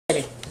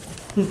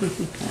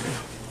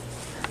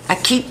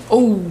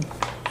Oh,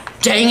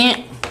 dang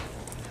it.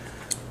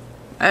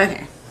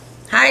 Okay.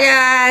 Hi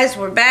guys,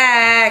 we're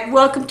back.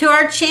 Welcome to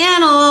our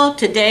channel.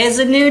 Today is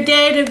a new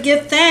day to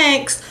give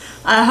thanks.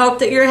 I hope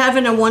that you're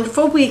having a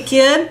wonderful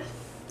weekend.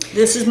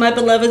 This is my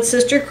beloved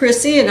sister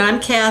Chrissy, and I'm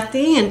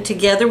Kathy, and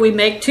together we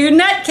make 2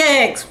 nut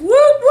cakes. Whoop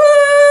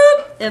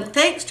whoop! And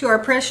thanks to our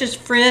precious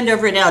friend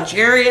over in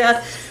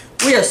Algeria.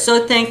 We are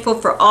so thankful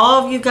for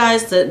all of you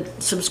guys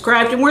that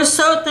subscribed, and we're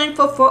so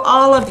thankful for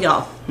all of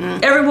y'all,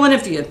 every one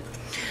of you.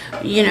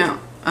 You know,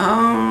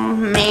 oh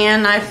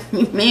man, I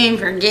may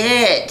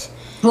forget.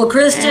 Well,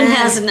 Kristen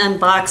has an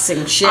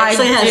unboxing. She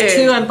actually has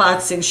 2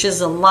 unboxings. She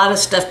has a lot of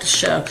stuff to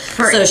show.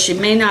 So she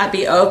may not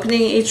be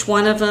opening each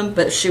one of them,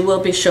 but she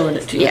will be showing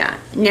it to you. Yeah.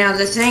 Now,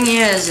 the thing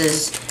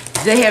is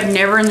they have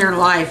never in their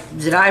life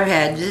that I've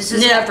had. This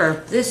is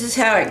never. This is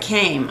how it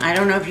came. I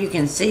don't know if you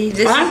can see.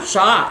 I'm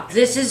shocked.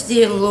 This is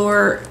the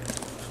Allure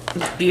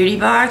beauty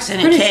box,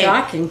 and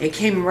it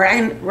came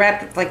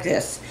wrapped like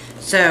this.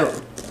 So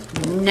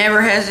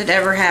never has it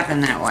ever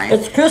happened that way.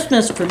 It's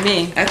Christmas for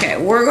me. Okay,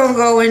 we're going to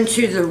go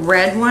into the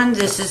red one.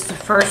 This is the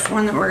first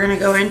one that we're going to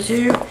go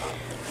into.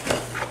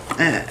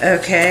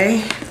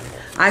 Okay.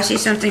 I see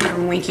something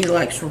from Winky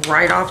Lux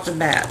right off the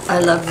bat. I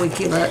love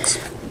Winky Lux.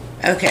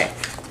 Okay.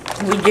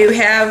 We do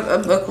have a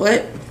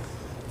booklet.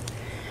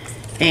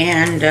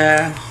 And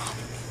I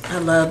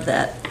love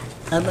that.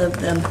 I love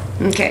them.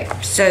 Okay,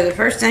 so the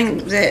first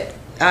thing that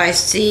I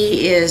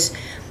see is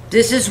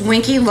this is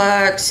Winky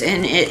Lux,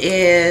 and it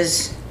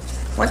is...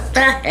 What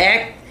the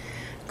heck?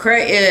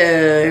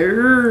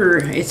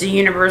 It's a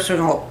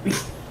universal...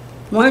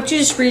 Why don't you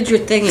just read your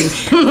thingy?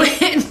 No! Let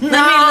me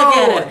look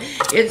at it.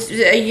 It's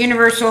a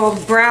universal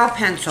brow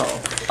pencil.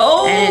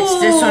 Oh! And it's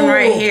this one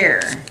right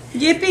here.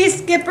 Yippee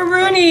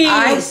skipperoonie!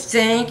 I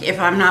think, if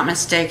I'm not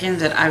mistaken,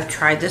 that I've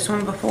tried this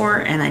one before,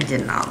 and I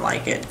did not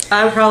like it.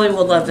 I probably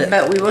will love it.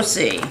 But we will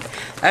see.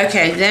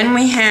 Okay, then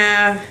we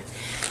have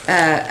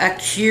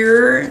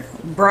Allure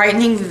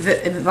Brightening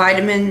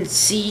Vitamin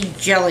C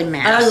Jelly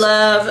Mask. I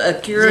love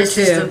Allure too. This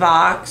is the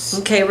box.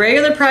 Okay,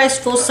 regular price,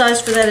 full size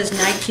for that is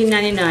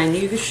 $19.99.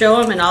 You can show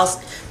them and I'll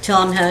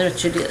tell them how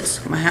much it is.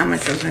 Well, how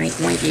much was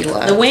Winky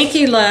Lux? The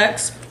Winky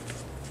Lux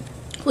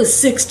was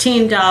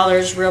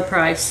 $16 real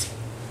price.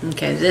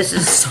 Okay, this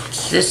is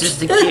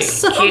the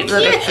cute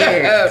little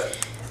cute.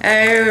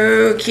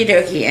 Okie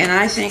dokie, and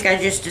I think I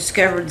just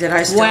discovered that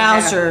I still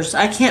have...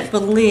 I can't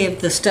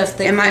believe the stuff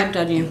they dumped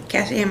on you.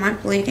 Kathy, am I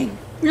bleeding?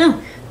 No.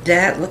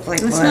 That looked like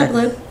blood. It's not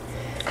blood.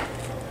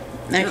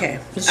 Okay.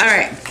 No,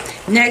 alright.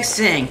 Next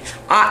thing.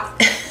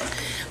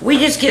 We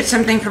just get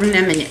something from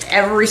them in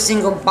every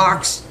single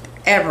box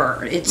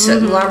ever. It's a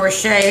La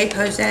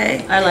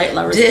Roche-Posay. I like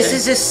La Roche. This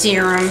is a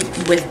serum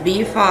with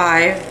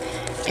B5,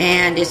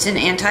 and it's an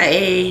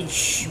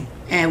anti-age...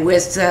 and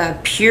with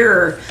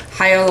pure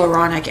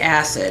hyaluronic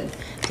acid.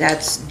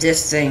 That's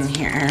this thing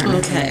here.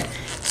 Okay.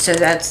 So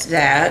that's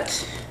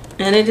that.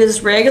 And it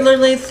is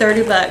regularly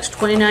 $30,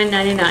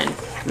 $29.99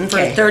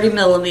 for 30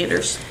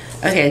 milliliters.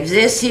 Okay,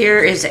 this here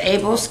is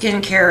Able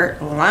Skincare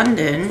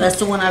London. That's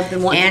the one I've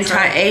been wanting to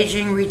try.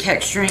 Anti-aging,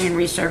 retexturing, and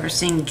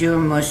resurfacing dual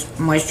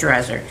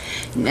moisturizer.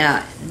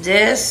 Now,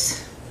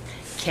 this...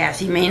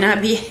 Kathy may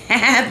not be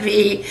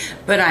happy,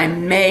 but I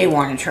may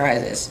want to try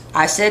this.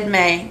 I said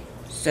may,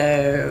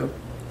 so...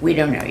 we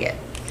don't know yet.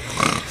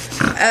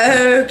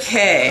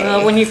 Okay.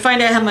 Well, when you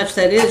find out how much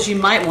that is, you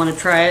might want to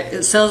try it.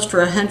 It sells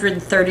for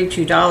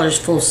 $132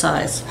 full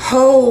size.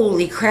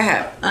 Holy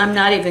crap. I'm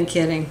not even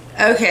kidding.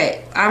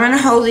 Okay, I'm going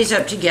to hold these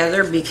up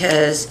together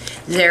because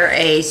they're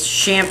a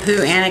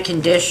shampoo and a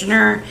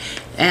conditioner.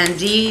 And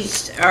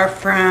these are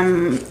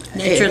from...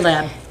 Nature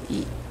Lab.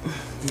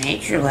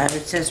 Nature Lab,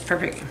 it says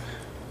perfect.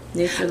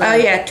 Nature Lab. Oh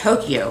yeah,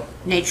 Tokyo.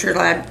 Nature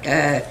Lab,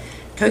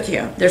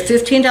 Tokyo. They're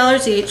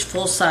 $15 each,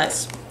 full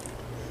size.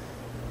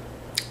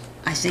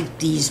 I think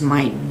these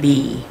might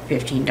be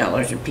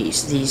 $15 a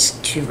piece. These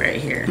 2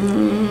 right here.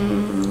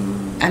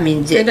 I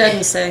mean, it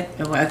doesn't say.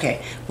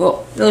 Okay.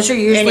 Well, those are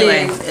usually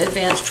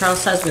advanced trial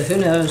size, but who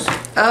knows?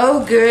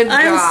 Oh, good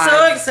God! I'm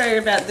so excited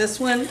about this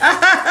one.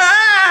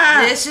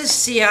 This is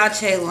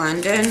Ciate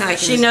London.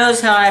 She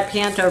knows how I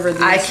pant over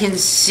these. I can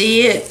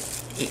see it.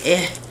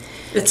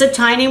 It's a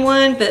tiny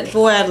one, but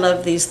boy, I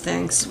love these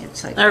things.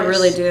 It's like I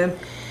really do.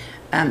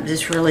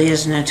 This really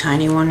isn't a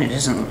tiny one. It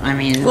isn't, I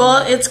mean...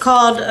 Well, it's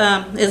called,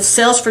 it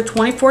sells for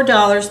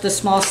 $24, the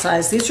small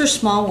size. These are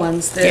small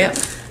ones. Yeah.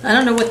 I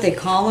don't know what they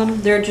call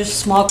them. They're just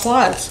small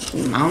quads. I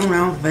don't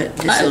know,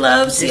 but I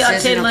love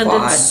Ciate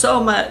London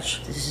so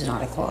much. This is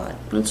not a quad.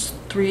 It's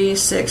 3,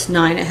 6,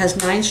 9. It has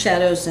 9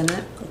 shadows in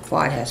it. The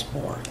quad has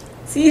 4.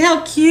 See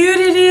how cute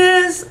it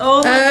is?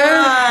 Oh my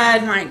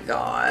God. Oh my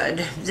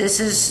God. This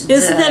is...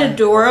 Isn't that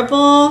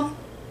adorable?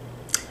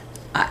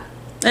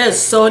 That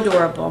is so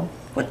adorable.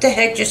 What the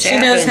heck just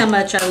happened? She knows how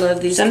much I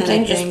love these kind of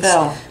things. Something just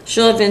fell.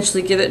 She'll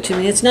eventually give it to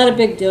me. It's not a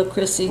big deal,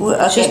 Chrissy. Well,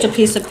 okay. It's just a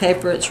piece of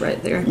paper. It's right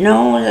there.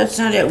 No, that's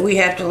not it. We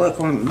have to look,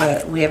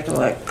 but we have to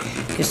look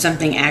because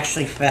something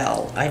actually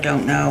fell. I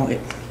don't know.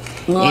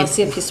 Well, I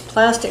see a piece of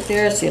plastic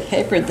there. I see a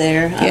paper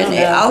there.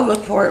 I'll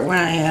look for it when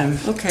I am.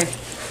 Okay.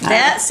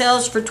 That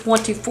sells for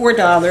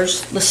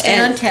 $24. Let's stay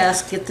on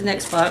task. Get the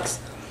next box.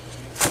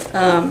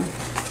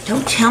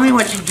 Don't tell me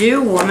what to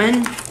do,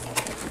 woman.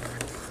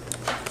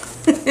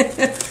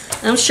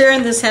 I'm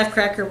sharing this half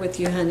cracker with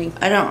you, honey.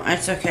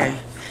 It's okay.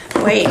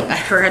 Wait, I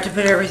forgot to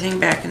put everything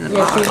back in the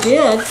box. Yes, you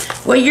did.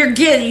 Well, you're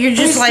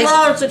just like...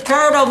 It's a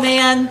turtle,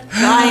 man.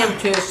 I am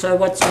too, so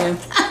what's new?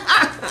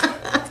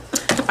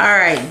 All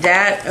right,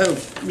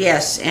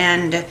 yes,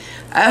 and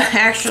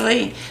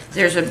actually,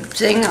 there's a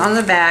thing on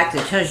the back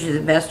that tells you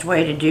the best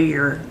way to do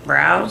your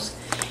brows.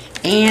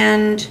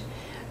 And,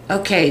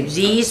 okay,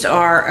 these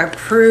are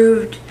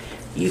approved.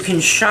 You can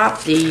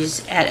shop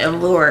these at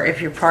Allure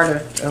if you're part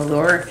of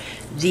Allure.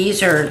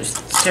 These are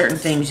certain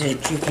things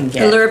that you can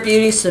get. Allure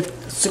Beauty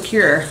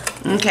Secure.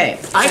 Okay.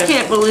 I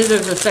can't believe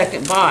there's a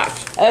second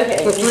box.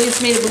 Okay. Which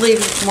leads me to believe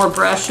it's more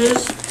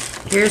brushes.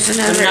 Here's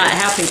another. I'm not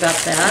happy about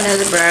that.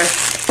 Another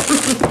brush.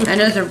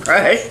 Another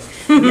brush.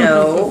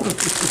 No.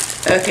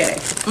 Okay.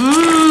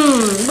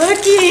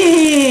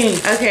 Looky.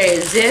 Okay,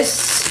 this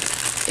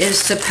is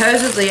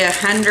supposedly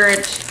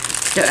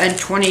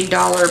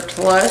 $120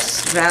 plus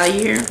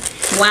value.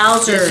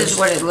 Wowzers. This is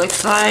what it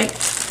looks like.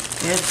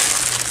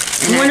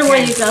 I wonder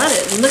where you got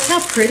it. And look how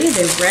pretty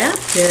they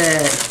wrapped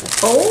it.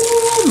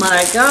 Oh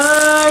my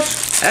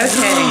gosh.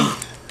 Okay.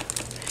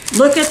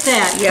 Look at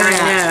that. Yeah, I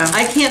know.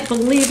 I can't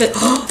believe it.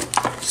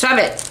 Stop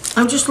it.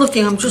 I'm just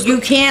looking. You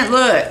can't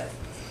look.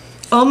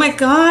 Oh my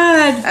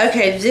God.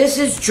 Okay, this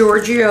is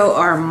Giorgio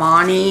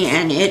Armani,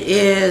 and it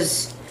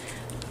is,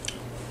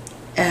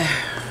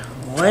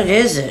 what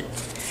is it?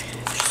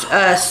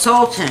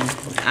 Sultan.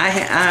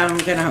 I'm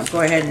gonna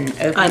go ahead and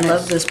open it. I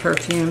love this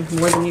perfume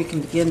more than you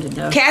can begin to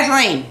know.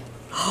 Kathleen,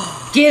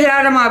 get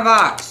out of my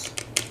box.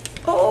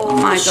 Oh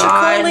my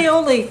God.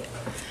 Oli.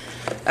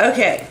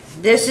 Okay,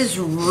 this is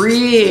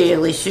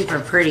really super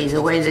pretty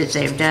the way that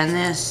they've done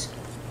this.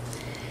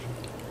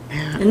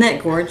 Isn't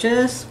that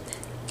gorgeous?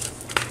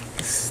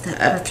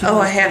 That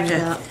I have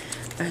to.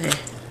 Okay.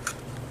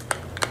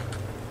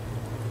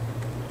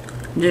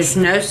 There's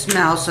no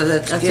smell, so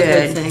that's good. A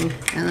good thing.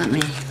 And let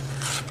me.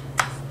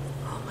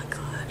 Oh my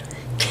God.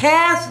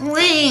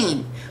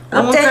 Kathleen!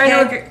 What the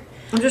heck?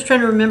 I'm just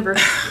trying to remember.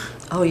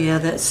 Oh yeah,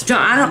 that's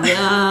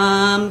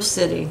Yum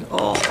City.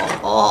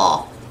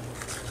 Oh.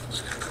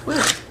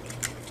 What?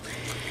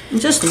 I'm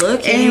just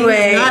looking.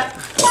 Anyway.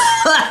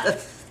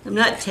 I'm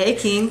not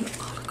taking.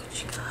 Oh, look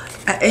what you got.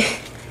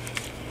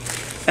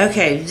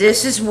 Okay,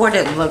 this is what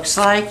it looks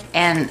like,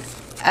 and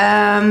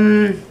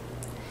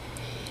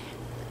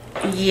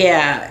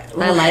yeah,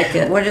 I like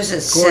it. What does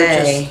it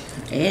say?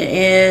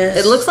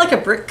 It looks like a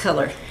brick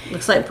color.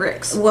 Looks like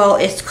bricks. Well,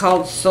 it's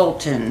called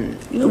Sultan.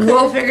 Okay.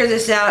 We'll figure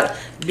this out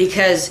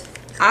because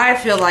I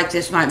feel like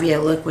this might be a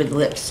liquid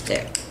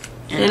lipstick,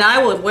 and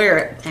I would wear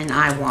it, and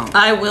I won't.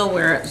 I will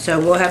wear it. So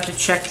we'll have to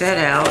check that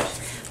out.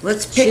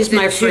 Let's pick. She's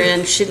my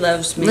friend. She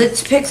loves me.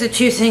 Let's pick the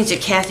two things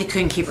that Kathy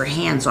couldn't keep her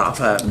hands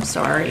off of. I'm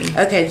sorry.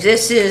 Okay,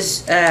 this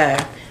is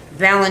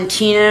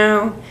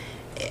Valentino.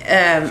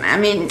 I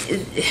mean,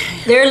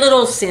 they're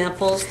little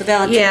samples. The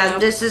Valentino. Yeah,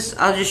 this is.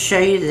 I'll just show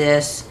you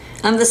this.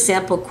 I'm the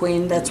sample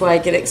queen. That's why I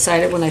get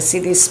excited when I see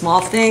these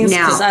small things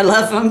because I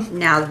love them.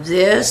 Now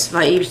this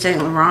by Yves Saint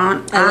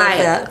Laurent.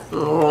 I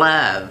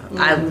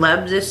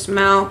love this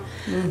smell.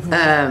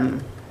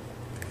 Mm-hmm.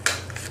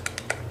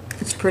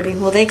 It's pretty.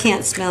 Well, they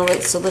can't smell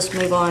it, so let's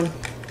move on.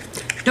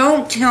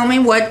 Don't tell me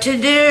what to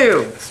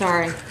do.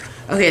 Sorry.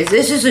 Okay,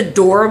 this is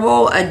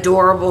adorable,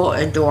 adorable,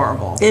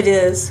 adorable. It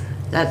is.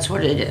 That's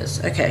what it is.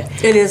 Okay.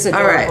 It is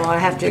adorable. All right. I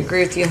have to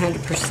agree with you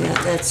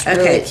 100%. That's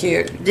really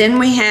cute. Then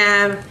we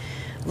have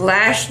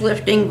Lash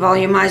Lifting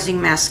Volumizing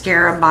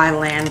Mascara by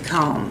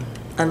Lancome.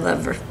 I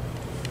love her.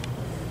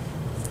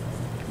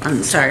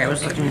 I'm sorry, I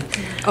was looking at...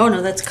 Oh,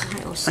 no, that's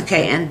Kyle's.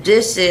 Okay, and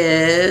this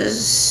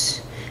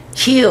is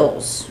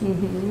Kiehl's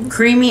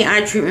Creamy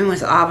Eye Treatment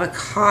with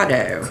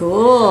Avocado.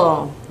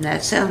 Cool.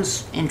 That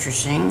sounds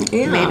interesting.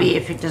 Yeah. Maybe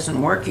if it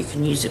doesn't work, you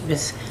can use it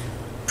with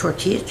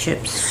tortilla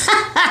chips.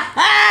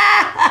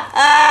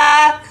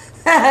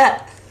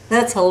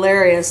 That's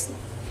hilarious.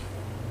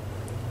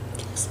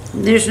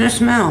 There's no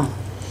smell.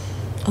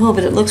 Oh,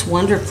 but it looks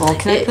wonderful.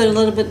 Can I put a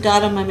little bit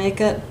dot on my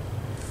makeup?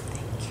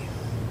 Thank you.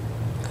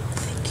 Oh,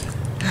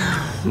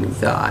 thank you. You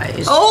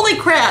guys. Holy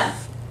crap!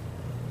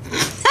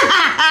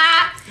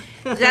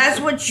 That's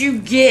what you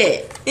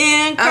get.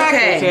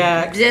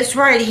 Okay, this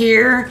right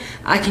here,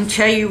 I can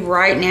tell you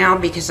right now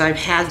because I've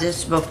had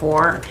this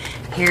before.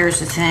 Here's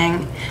the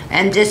thing,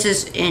 and this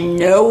is in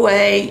no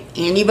way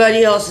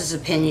anybody else's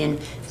opinion.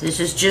 This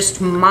is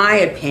just my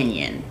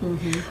opinion.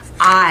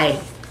 I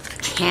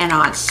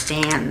cannot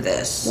stand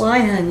this. Why,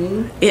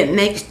 honey? It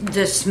makes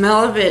the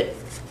smell of it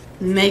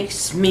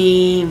makes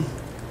me.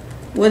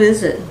 What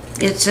is it?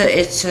 It's a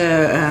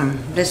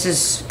this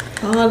is.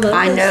 Oh,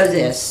 I know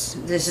this.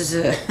 This is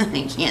a.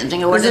 I can't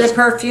think of what. Is it a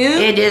perfume?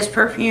 It is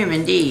perfume,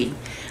 indeed.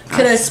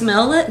 Could I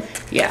smell it?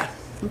 Yeah.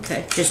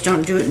 Okay. Just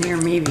don't do it near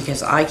me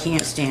because I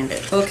can't stand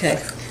it.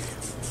 Okay.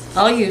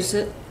 I'll use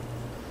it.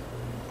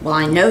 Well,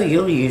 I know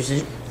you'll use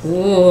it.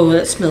 Ooh,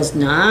 that smells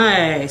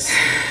nice.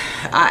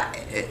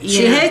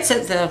 She hates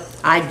it though.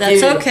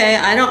 That's okay.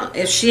 I don't.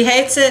 If she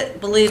hates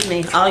it, believe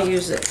me, I'll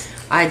use it.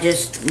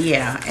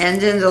 Yeah. And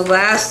then the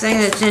last thing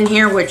that's in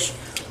here, which,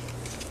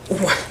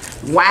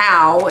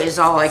 wow, is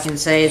all I can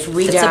say, is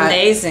it's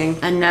amazing.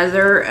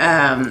 Another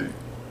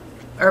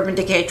Urban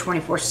Decay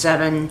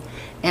 24/7,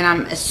 and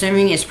I'm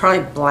assuming it's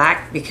probably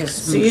black because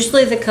it's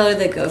usually the color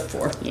they go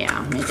for.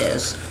 Yeah, it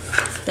is.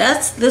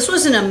 This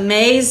was an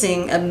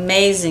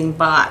amazing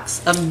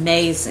box.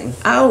 Amazing.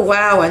 Oh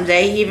wow, and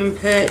they even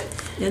put.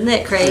 Isn't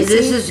that crazy?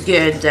 This is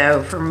good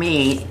though for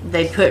me.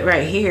 They put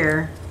right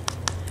here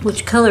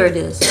which color it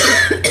is.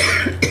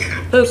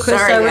 Oh, Kris,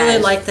 sorry, I really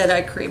like that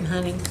eye cream,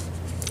 honey.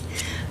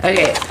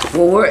 Okay,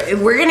 well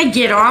we're gonna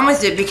get on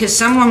with it because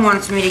someone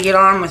wants me to get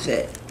on with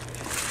it.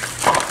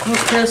 Oh,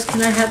 Kris,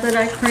 can I have that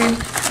eye cream?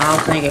 I'll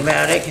think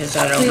about it because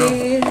I don't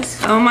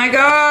Please. know. Oh my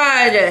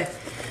God!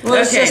 Well,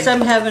 it's just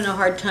I'm having a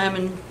hard time,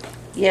 and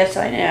yes,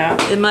 I know.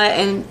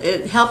 And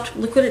it helped.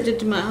 Look what it did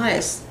to my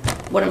eyes.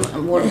 What it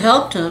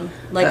helped them,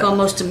 like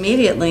almost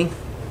immediately.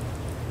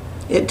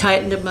 It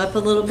tightened them up a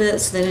little bit,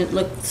 so they didn't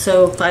look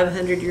so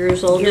 500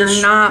 years old.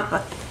 You're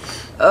not.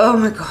 Oh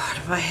my God!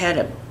 If I had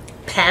a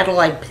paddle,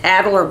 I'd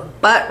paddle her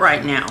butt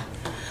right now.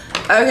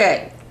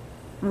 Okay,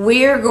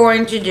 we're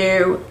going to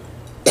do.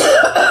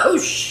 Oh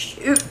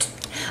shoot!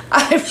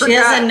 I forgot. She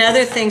has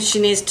another thing she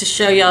needs to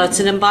show y'all.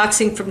 It's an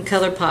unboxing from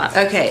Colourpop.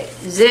 Okay,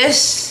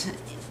 this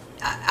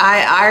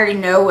I already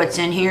know what's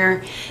in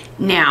here.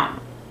 Now,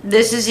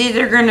 this is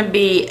either going to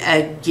be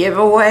a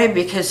giveaway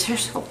because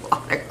there's a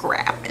lot of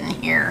crap in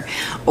here,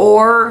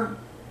 or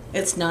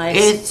it's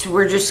nice.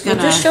 We're just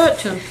gonna just show it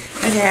to them.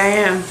 Okay, I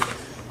am.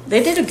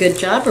 They did a good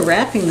job of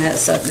wrapping that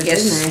sucker,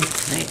 yes, didn't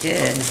they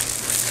did.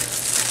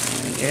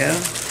 There we go.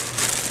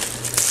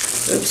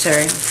 Oops,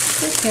 sorry.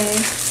 Okay.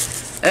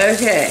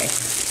 Okay.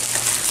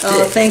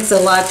 Oh, thanks a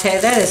latte.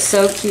 That is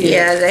so cute.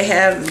 Yeah, they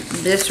have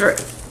this right.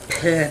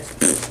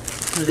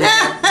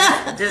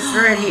 This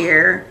right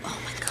here. Oh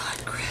my God,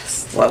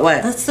 Kris.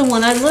 What? That's the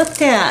one I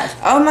looked at.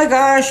 Oh my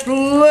gosh,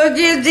 look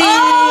at these.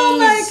 Oh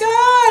my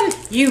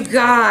God. You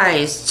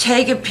guys,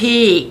 take a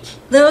peek.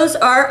 Those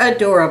are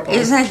adorable.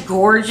 Isn't that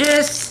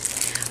gorgeous?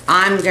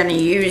 I'm gonna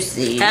use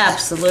these.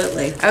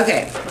 Absolutely.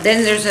 Okay,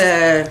 then there's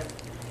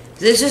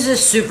this is a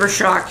Super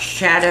Shock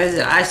shadow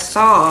that I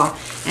saw,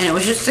 and it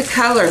was just the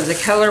color. The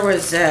color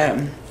was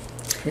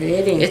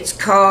pretty. It's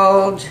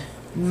called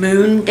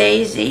Moon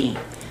Daisy.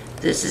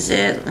 This is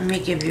it. Let me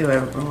give you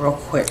a real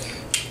quick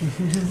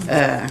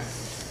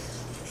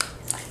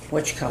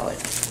what you call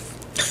it?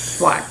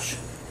 Watch.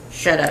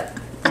 Shut up.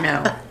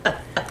 No.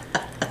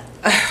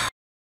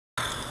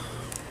 Oh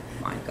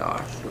my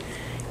gosh.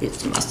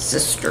 It's my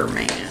sister,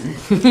 man.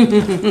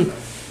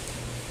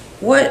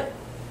 What?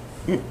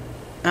 Well,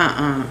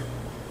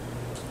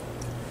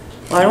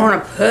 I don't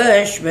want to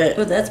push, but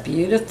oh, that's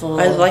beautiful.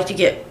 I'd like to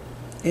get.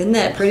 Isn't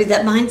that pretty?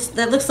 That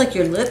looks like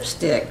your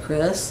lipstick,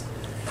 Kris.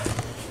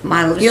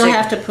 My lipstick. You'll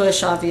have to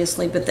push,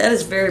 obviously, but that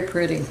is very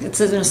pretty. It's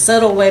in a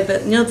subtle way,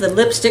 but you know the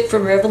lipstick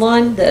from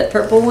Revlon, that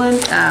purple one?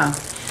 Oh,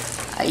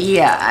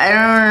 yeah. I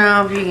don't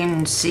know if you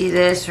can see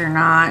this or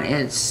not.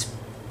 It's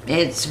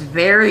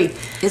very.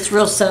 It's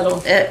real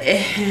subtle.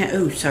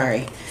 Oh,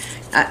 sorry.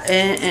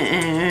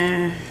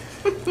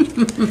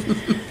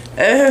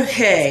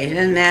 Okay,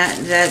 then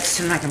that's.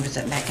 I'm not gonna put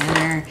that back in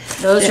there.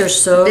 Those are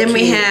so. Then cute.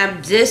 we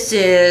have. This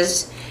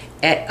is.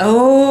 A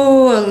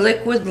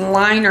liquid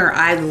liner.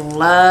 I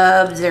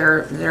love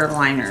their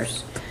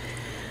liners.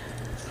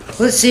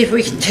 Let's see if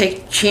we can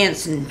take a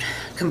chance and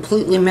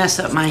completely mess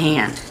up my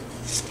hand.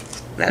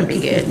 That'd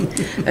be good.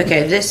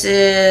 Okay, this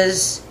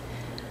is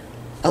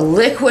a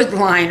liquid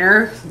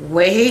liner.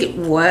 Wait,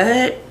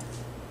 what?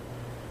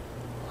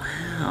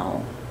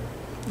 Wow.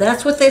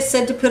 That's what they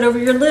said to put over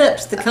your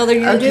lips, the color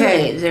you're doing.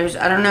 Okay,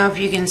 I don't know if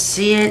you can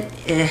see it.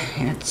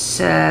 It's,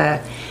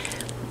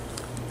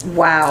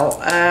 wow.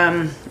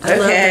 I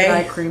love that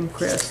eye cream,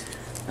 Kris.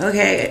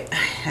 Okay,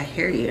 I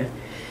hear you.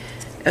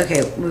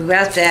 Okay, we've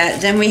got that.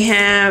 Then we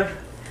have,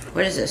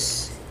 what is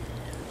this?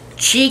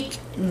 Cheek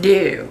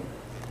Dew.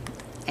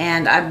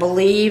 And I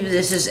believe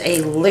this is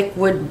a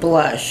liquid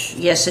blush.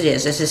 Yes, it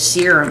is. It's a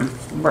serum.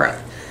 Bruh.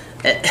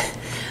 I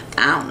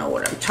don't know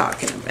what I'm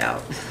talking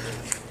about.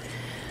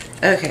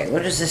 Okay,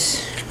 what is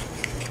this?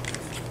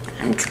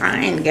 I'm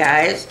trying,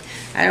 guys.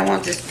 I don't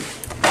want this.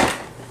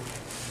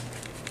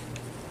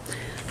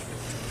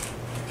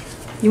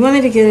 You want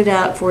me to get it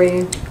out for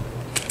you?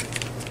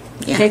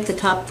 Yeah. Take the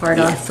top part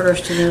off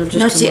first, and it'll just.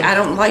 No, see, I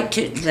don't like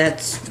to.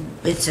 It's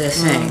a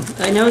thing.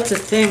 I know it's a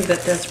thing,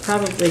 but that's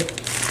probably.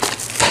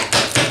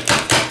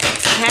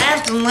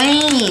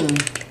 Kathleen.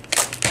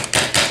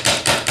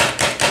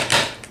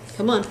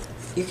 Come on,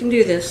 you can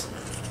do this.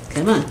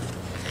 Come on,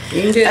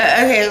 you can do it.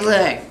 Okay,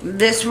 look,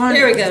 this one.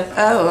 There we go.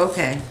 Oh,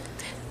 okay.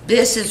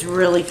 This is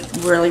really,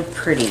 really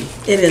pretty.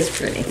 It is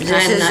pretty. This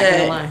I'm is not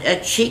gonna lie. a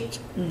Cheek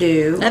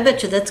Dew. I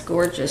bet you that's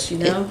gorgeous. You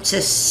know. It's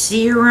a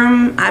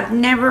serum. I've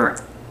never.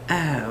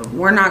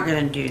 We're not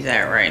gonna do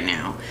that right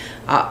now.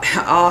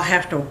 I'll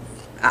have to.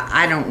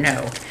 I don't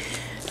know.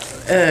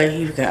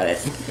 You've got it.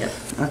 Yep.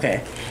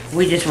 Okay.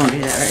 We just won't do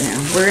that right now.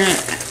 We're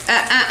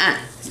gonna,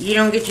 you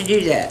don't get to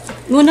do that.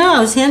 Well, no, I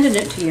was handing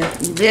it to you.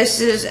 This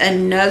is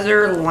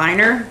another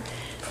liner,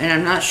 and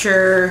I'm not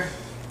sure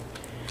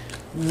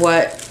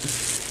what.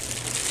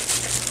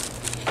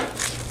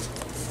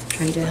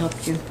 Trying to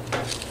help you.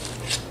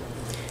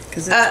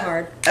 Because it's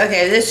hard.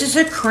 Okay, this is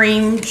a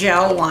cream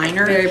gel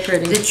liner. Very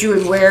pretty. That you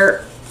would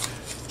wear.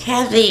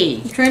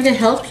 Kathy. I'm trying to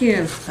help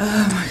you.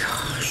 Oh my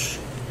gosh.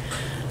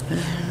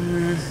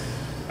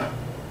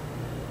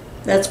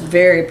 That's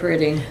very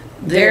pretty.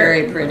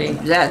 Very pretty.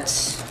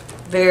 That's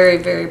very,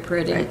 very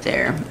pretty. Right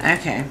there.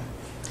 Okay.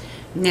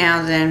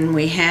 Now then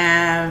we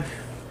have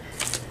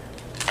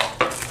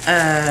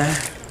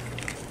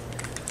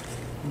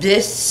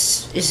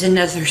this is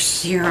another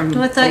serum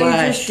I thought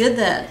blush. you just did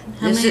that.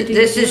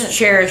 This is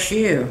Cherish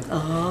You.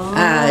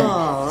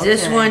 Oh,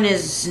 this okay. one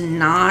is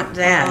not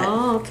that.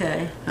 Oh,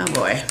 okay. Oh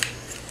boy.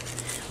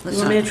 You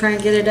want me to try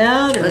and get it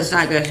out? Or? Let's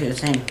not go through the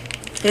thing.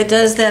 It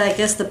does that. I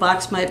guess the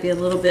box might be a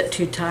little bit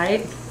too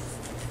tight.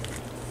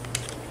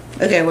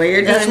 Okay, well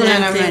you're That's doing what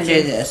that. I'm going to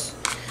do this.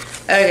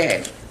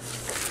 Okay.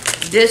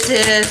 This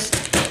is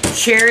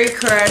Cherry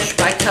Crush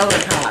by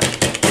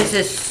Colourpop. This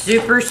is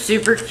super,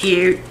 super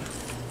cute.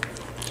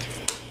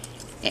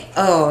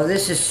 Oh,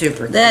 this is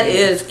super cute. That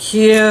is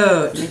cute.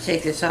 Let me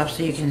take this off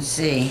so you can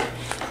see.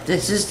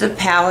 This is the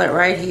palette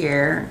right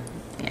here.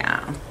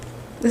 Yeah.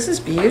 This is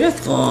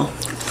beautiful.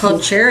 It's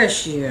called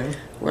Cherish You.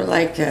 We're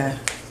like,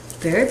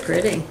 very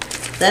pretty.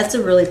 That's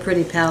a really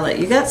pretty palette.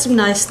 You got some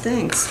nice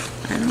things.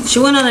 She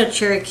went on a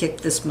cherry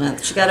kick this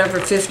month. She got over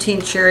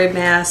 15 cherry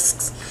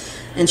masks,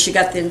 and she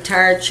got the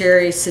entire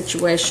cherry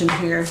situation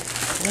here.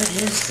 What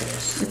is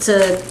this? It's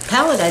a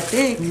palette, I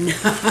think. Isn't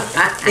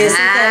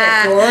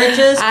that a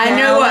gorgeous palette? I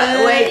know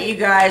what, wait, you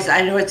guys,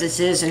 I know what this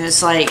is, and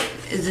it's like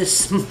the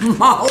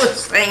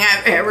smallest thing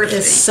I've ever seen.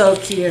 It's so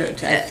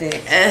cute, I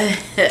think.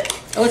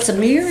 Oh, it's a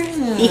mirror?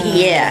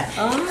 Yeah.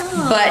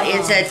 Oh. But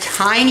it's a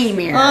tiny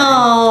mirror.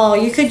 Oh,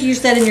 you could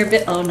use that in your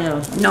bit. Oh,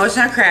 no. No, it's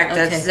not cracked.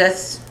 Okay.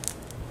 That's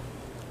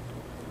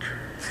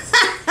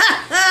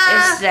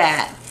it's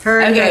that.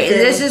 Okay,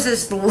 this is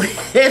this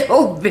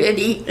little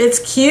bitty. It's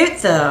cute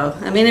though.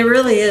 I mean, it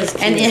really is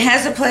cute. And it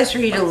has a place for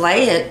you to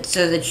lay it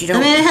so that you don't. I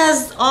mean, it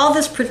has all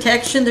this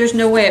protection. There's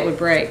no way it would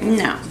break.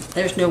 No.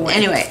 There's no way.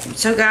 Anyway,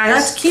 so guys.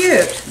 That's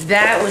cute.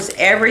 That was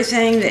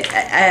everything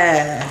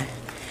that,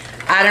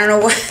 I don't know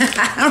what,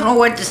 I don't know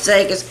what to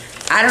say because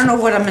I don't know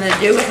what I'm going to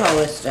do with all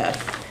this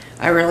stuff.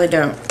 I really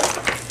don't.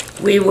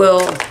 We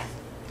will.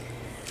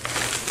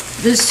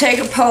 Let's take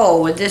a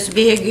poll. Would this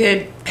be a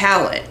good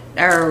palette?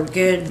 Or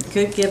good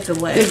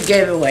giveaway. Good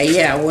giveaway,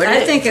 yeah. Would I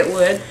it? think it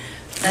would.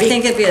 I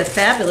think it'd be a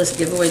fabulous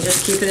giveaway.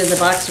 Just keep it in the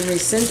box and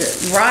resend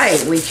it.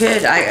 Right, we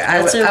could.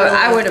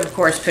 I would, of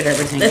course, put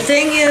everything. The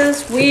thing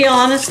is, we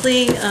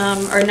honestly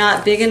are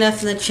not big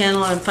enough in the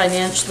channel and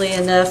financially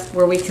enough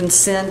where we can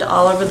send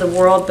all over the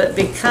world. But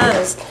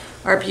because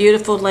our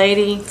beautiful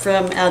lady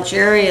from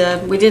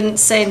Algeria, we didn't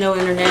say no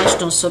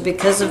international, so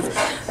because of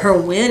her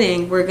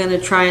winning, we're going to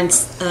try and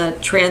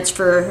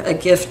transfer a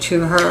gift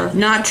to her.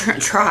 Not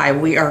try,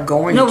 we are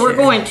going to. No, we're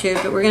going to,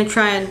 but we're going to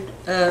try and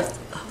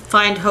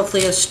find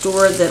hopefully a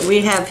store that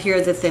we have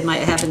here that they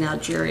might have in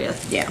Algeria.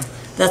 Yeah.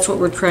 That's what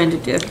we're trying to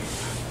do.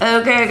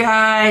 Okay,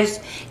 guys,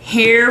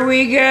 here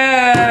we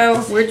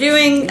go. We're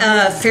doing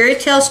Fairy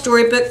Tale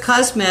Storybook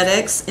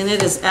Cosmetics, and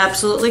it is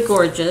absolutely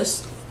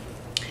gorgeous.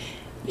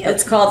 Yep.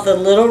 It's called The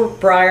Little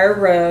Briar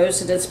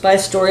Rose, and it's by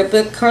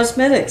Storybook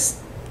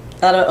Cosmetics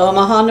out of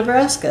Omaha,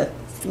 Nebraska.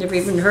 Never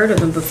even heard of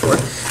them before.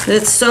 But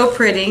it's so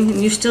pretty,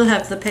 and you still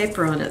have the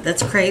paper on it.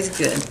 That's crazy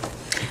good.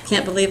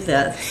 Can't believe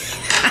that.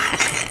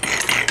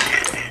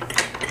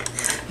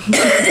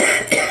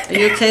 Are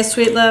you okay,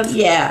 sweet love?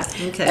 Yeah.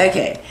 Okay.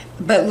 Okay.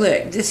 But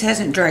look, this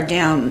hasn't dried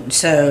down,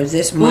 so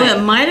this might... Well,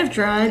 it might have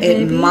dried,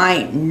 It maybe.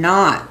 might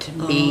not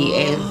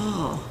be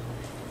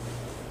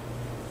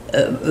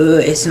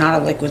it's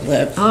not a liquid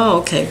lip. Oh,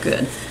 okay,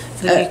 good.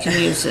 Then you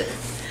can use it.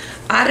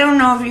 I don't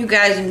know if you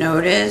guys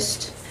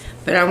noticed,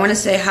 but I want to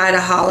say hi to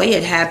Holly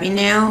at Happy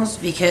Nails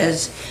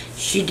because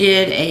she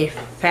did a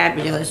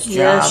fabulous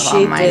job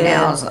on my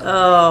nails.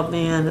 Oh,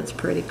 man, it's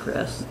pretty,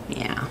 Chris.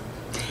 Yeah.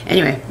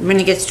 Anyway, I'm going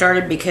to get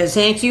started because...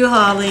 Thank you,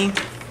 Holly,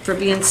 for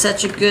being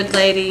such a good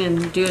lady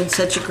and doing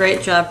such a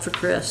great job for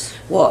Chris.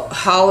 Well,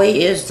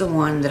 Holly is the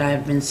one that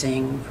I've been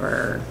seeing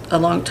for... a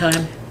long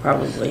time.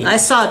 Probably. I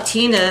saw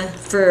Tina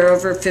for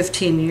over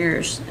 15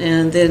 years,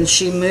 and then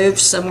she moved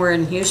somewhere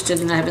in Houston,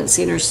 and I haven't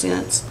seen her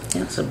since.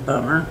 That's a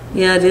bummer.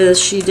 Yeah, it is.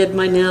 She did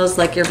my nails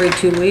like every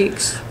 2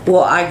 weeks.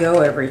 Well, I go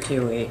every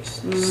 2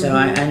 weeks, so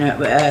I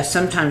know.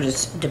 Sometimes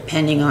it's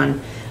depending on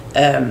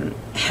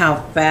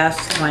how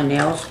fast my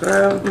nails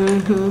grow.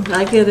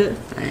 I get it.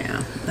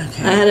 Yeah.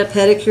 Okay. I had a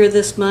pedicure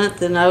this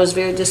month, and I was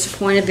very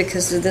disappointed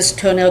because of this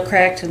toenail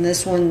cracked, and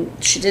this one,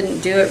 she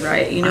didn't do it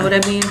right. You know what I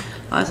mean?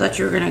 I thought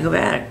you were going to go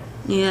back.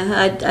 Yeah,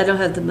 I don't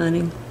have the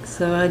money,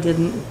 so I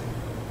didn't.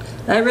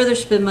 I'd rather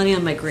spend money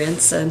on my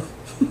grandson.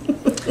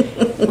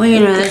 Well, you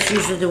know, that's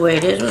usually the way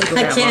it is with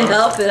grandma. I can't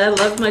help it. I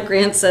love my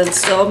grandson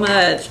so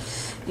much,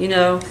 you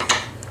know.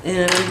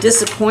 And I'm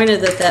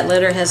disappointed that that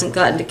letter hasn't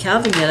gotten to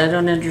Calvin yet. I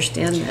don't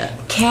understand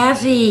that.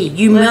 Kathy,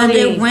 you mailed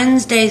it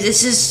Wednesday.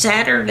 This is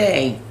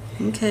Saturday.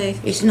 Okay.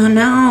 It's no.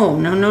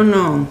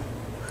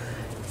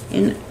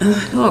 And,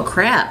 oh,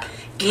 crap.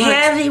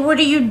 Kathy, what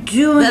are you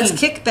doing? That's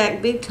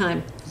kickback big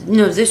time.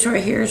 No, this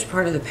right here is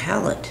part of the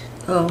palette.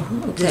 Oh,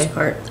 okay. This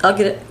part. I'll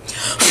get it.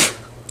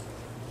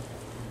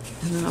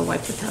 And then I'll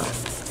wipe the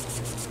palette.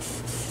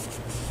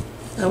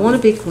 I want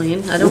to be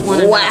clean. I don't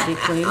want to not be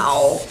clean.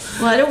 Well,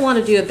 I don't want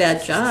to do a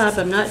bad job.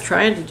 I'm not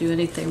trying to do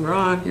anything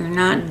wrong. You're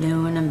not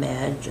doing a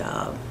bad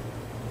job.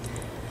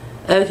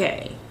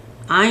 Okay.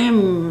 I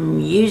am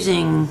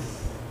using...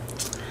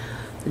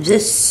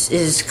 This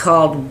is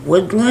called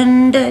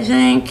Woodland, I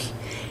think.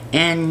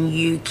 And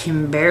you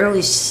can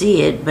barely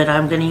see it, but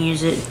I'm going to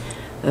use it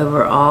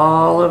over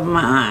all of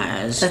my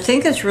eyes. I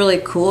think it's really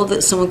cool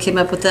that someone came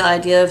up with the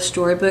idea of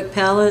Storybook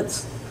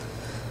palettes.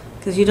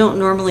 Because you don't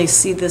normally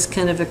see this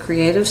kind of a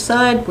creative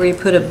side where you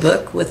put a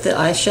book with the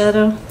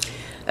eyeshadow.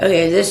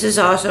 Okay, this is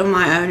also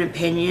my own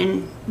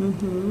opinion.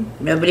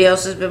 Nobody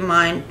else's but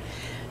mine.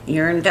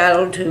 You're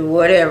entitled to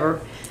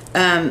whatever.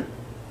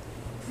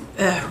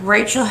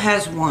 Rachel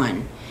has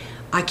one.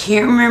 I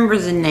can't remember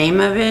the name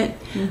of it,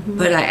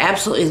 but I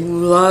absolutely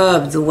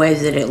love the way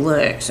that it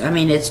looks. I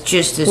mean, it's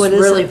just this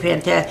really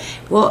fantastic.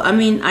 Well, I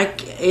mean,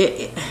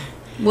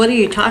 what are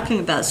you talking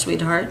about,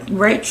 sweetheart?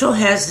 Rachel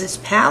has this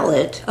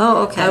palette.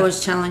 Oh, okay. I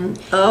was telling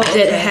that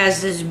it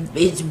has this.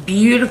 It's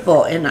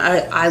beautiful, and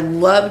I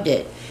loved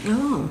it.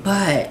 Oh,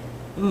 but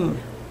I'm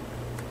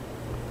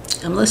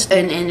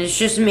listening. And it's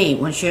just me.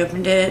 When she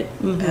opened it,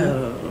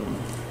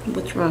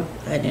 what's wrong?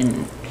 I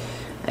didn't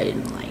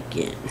like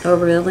it. Oh,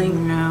 really?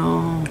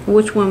 No.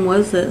 Which one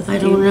was it? I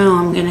don't know.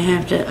 I'm gonna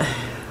have to.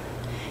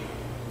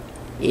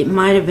 It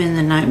might have been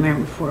The Nightmare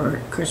Before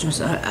Christmas.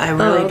 I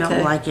really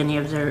don't like any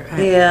of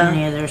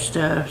their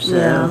stuff.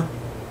 So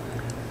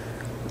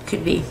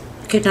could be,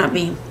 could not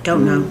be.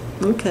 Don't know.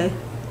 Okay.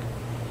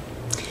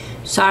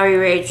 Sorry,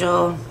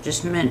 Rachel.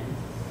 Just meant.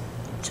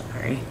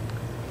 Sorry.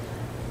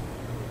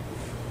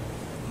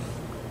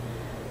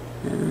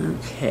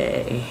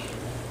 Okay.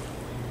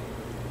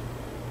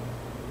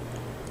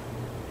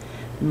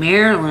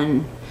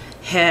 Marilyn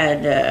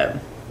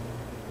had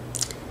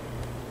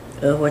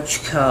what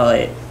you call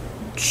it?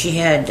 She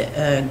had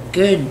a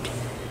good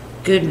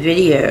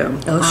video.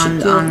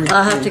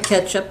 I'll have to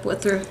catch up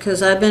with her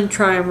because I've been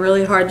trying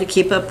really hard to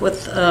keep up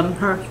with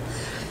her.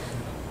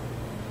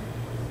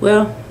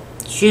 Well,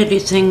 she had a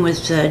thing with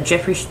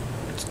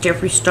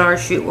Jeffree Star.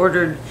 She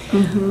ordered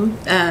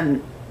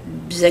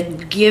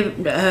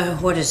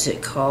what is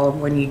it called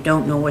when you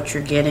don't know what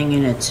you're getting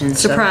and it's in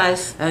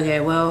surprise.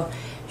 Okay, well.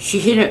 She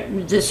hit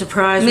it, the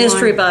surprise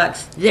mystery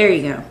box. There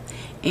you go.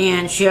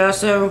 And she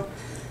also...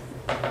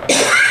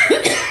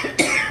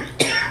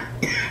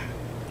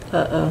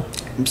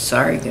 I'm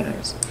sorry,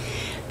 guys.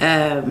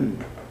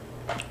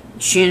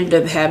 She ended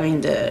up having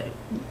the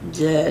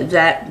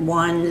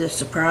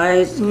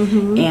surprise,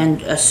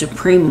 and a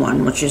supreme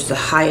one, which is the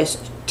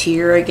highest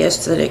tier, I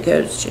guess, that it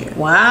goes to.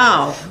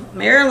 Wow.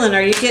 Marilyn,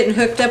 are you getting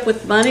hooked up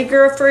with money,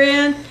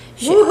 girlfriend?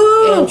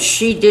 Woohoo! And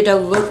she did a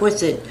look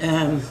with it.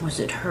 Was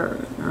it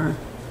her? Or...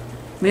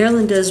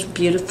 Marilyn does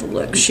beautiful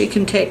looks. She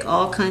can take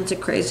all kinds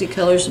of crazy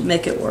colors and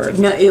make it work.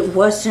 No, it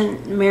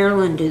wasn't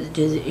Marilyn.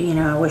 You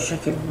know, I wish I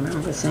could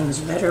remember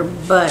things better,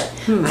 but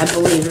I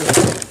believe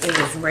it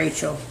was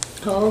Rachel.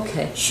 Oh,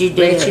 okay. She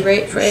did.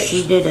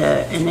 She did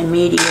an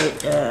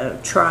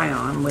immediate try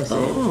on with it.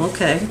 Oh,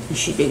 okay. And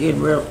she did a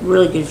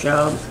really good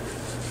job.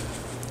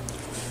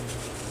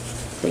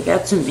 They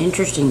got some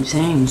interesting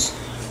things.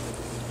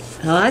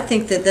 Well, I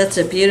think that's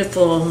a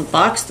beautiful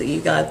box that you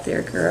got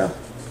there, girl.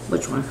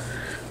 Which one?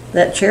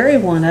 That cherry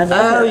one. I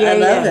love it. I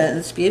love it.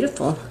 It's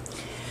beautiful.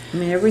 I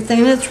mean,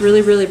 everything that's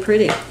really, really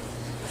pretty.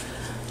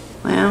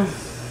 Well,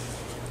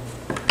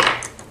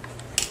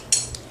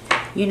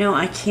 you know,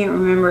 I can't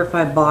remember if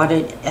I bought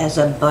it as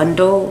a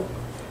bundle.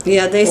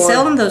 Yeah, they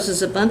sell them those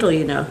as a bundle,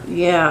 you know.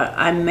 Yeah,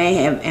 I may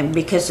have, and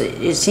because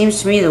it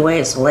seems to me the way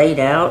it's laid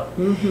out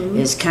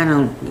is kind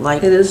of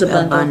like it is a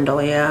bundle.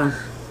 Yeah.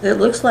 It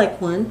looks like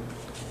one.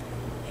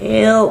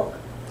 Help.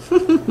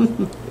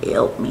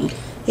 Help me.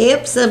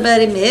 Help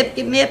somebody,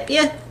 mip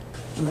you.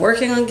 I'm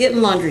working on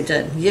getting laundry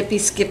done.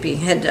 Yippee skippy.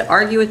 Had to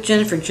argue with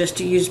Jennifer just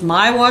to use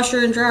my washer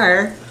and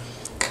dryer.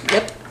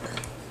 Yep.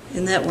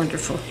 Isn't that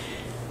wonderful?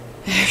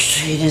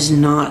 Actually, it is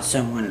not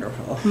so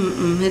wonderful.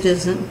 It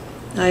isn't.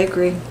 I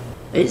agree.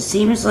 It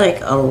seems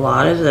like a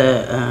lot of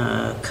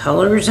the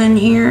colors in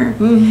here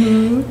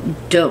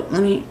don't,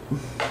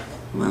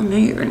 well, no,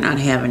 you're not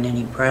having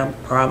any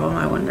problem,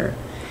 I wonder.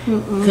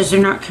 Because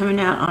they're not coming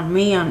out on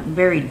me on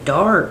very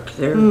dark.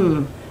 They're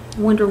I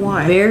wonder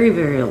why. Very,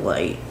 very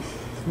light.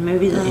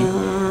 Maybe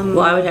well,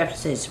 I would have to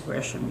say it's the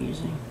brush I'm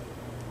using.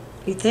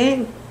 You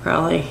think?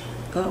 Probably.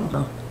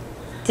 Oh.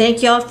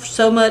 Thank y'all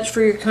so much for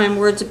your kind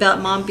words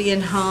about Mom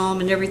being home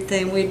and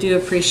everything. We do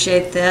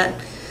appreciate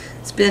that.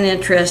 It's been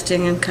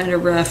interesting and kind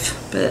of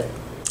rough, but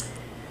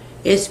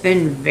It's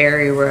been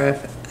very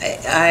rough.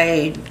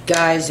 I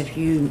guys, if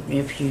you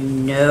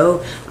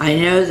know, I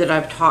know that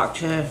I've talked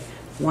to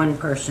one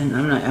person.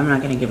 I'm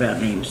not going to give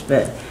out names,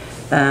 but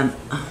oh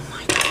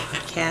my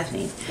God,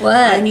 Kathy, what?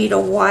 I need a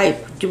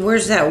wipe.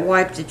 Where's that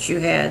wipe that you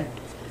had?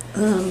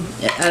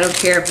 I don't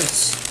care if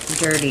it's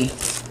dirty.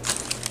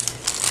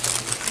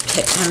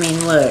 I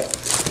mean, look.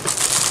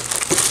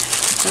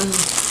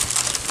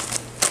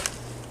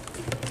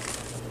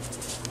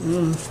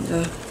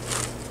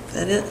 Is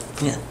that it?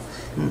 Yeah.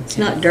 It's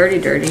not dirty.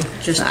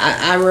 Just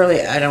I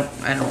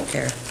don't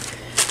care.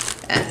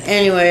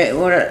 Anyway,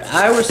 what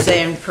I was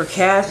saying for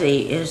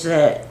Kathy is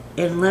that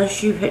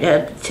unless you've had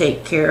to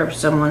take care of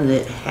someone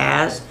that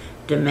has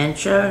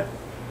dementia,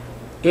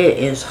 it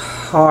is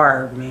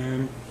hard,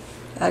 man.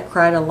 I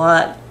cried a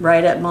lot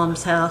right at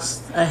Mom's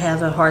house. I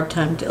have a hard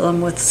time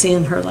dealing with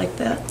seeing her like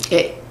that.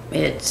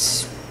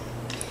 It's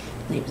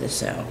leave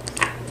this out.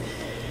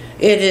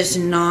 It is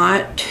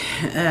not.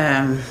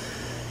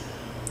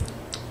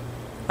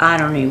 I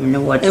don't even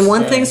know what to say. And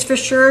one thing's for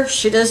sure,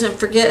 she doesn't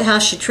forget how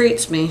she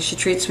treats me. She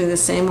treats me the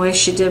same way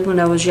she did when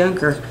I was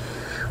younger.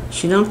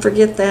 She don't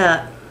forget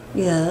that.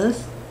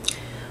 Yes.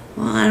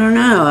 Well, I don't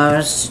know. I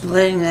was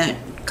letting that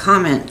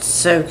comment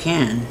soak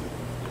in.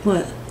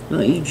 What?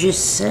 What you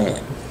just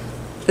said.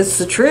 It's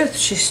the truth.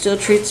 She still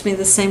treats me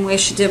the same way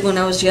she did when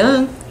I was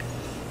young.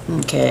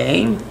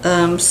 Okay.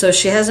 So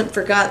she hasn't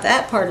forgot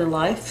that part of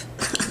life.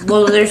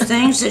 Well, there's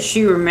things that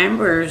she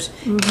remembers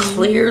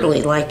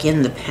clearly, like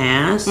in the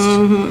past,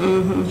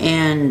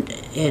 and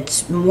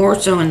it's more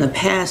so in the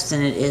past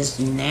than it is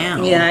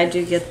now. Yeah, I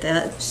do get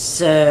that.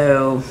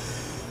 So,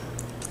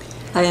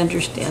 I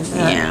understand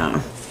that.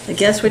 Yeah. I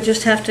guess we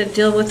just have to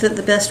deal with it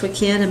the best we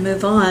can and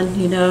move on,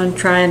 you know, and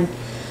try and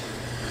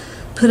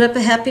put up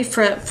a happy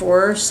front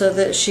for her so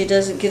that she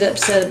doesn't get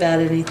upset about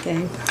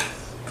anything.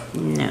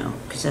 No,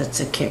 because that's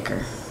a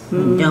kicker.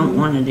 You don't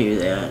want to do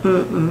that.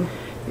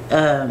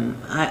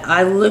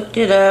 I looked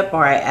it up,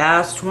 or I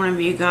asked one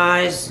of you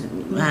guys,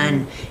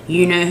 and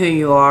you know who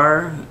you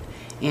are,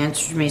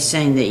 answered me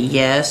saying that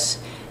yes,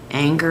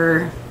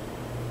 anger,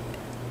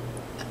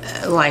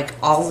 like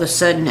all of a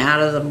sudden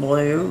out of the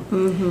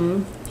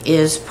blue,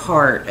 is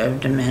part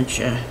of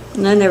dementia.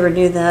 And I never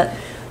knew that.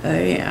 Oh,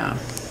 yeah.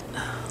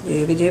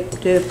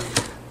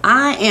 Doop-a-doop-doop.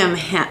 I am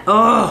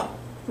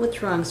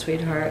What's wrong,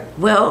 sweetheart?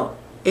 Well,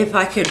 if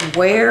I could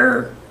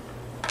wear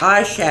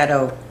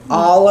eyeshadow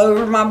all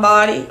over my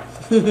body,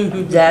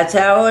 that's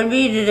how it would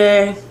be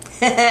today.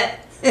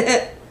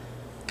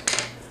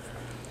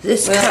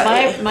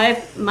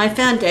 My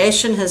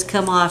foundation has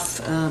come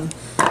off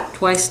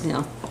twice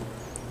now.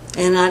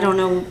 And I don't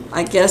know,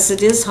 I guess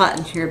it is hot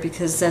in here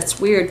because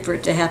that's weird for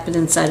it to happen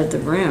inside of the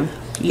room.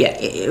 Yeah.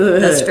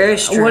 That's very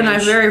strange. When I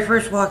very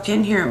first walked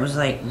in here, it was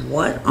like,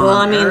 what on Well,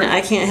 I mean, earth? I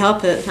can't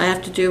help it. I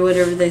have to do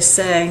whatever they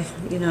say.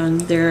 You know,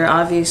 and they're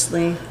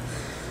obviously,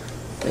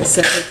 they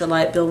said that the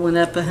light bill went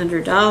up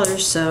 $100,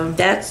 so.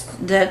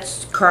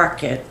 That's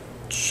Crockett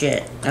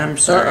shit. I'm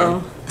sorry.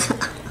 Uh-oh.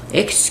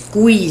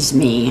 Excuse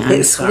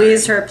me.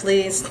 Squeeze her,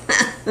 please.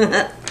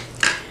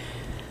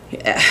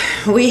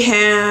 We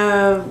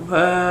have,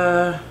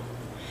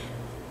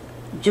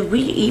 did we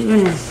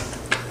even,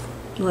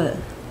 What?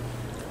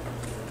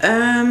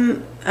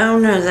 oh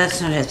no,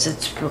 that's not it.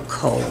 It's for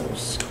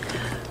Kohl's.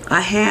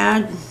 I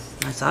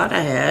thought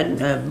I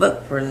had a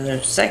book for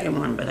the second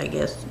one, but I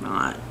guess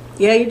not.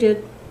 Yeah, you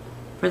did.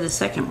 For the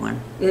second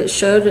one. It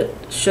showed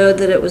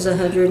that it was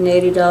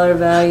 $180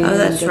 value. Oh,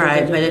 that's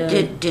right, but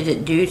it did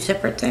it do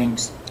separate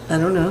things? I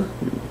don't know.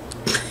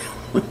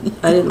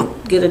 I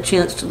didn't get a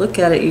chance to look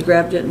at it. You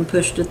grabbed it and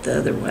pushed it the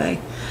other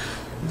way.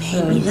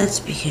 Maybe that's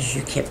because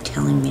you kept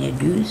telling me to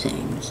do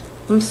things.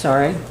 I'm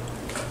sorry.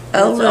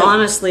 Oh, It's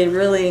honestly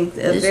really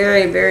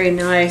very, very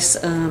nice.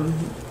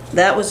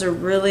 That was a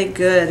really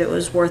good, it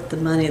was worth the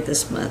money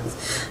this month.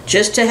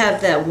 Just to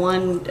have that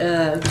one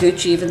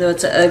Gucci, even though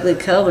it's an ugly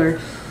color,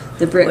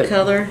 the brick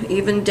color,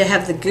 even to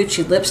have the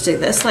Gucci lipstick,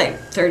 that's like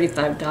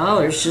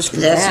 $35 just for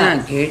that. That's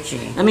not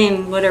Gucci. I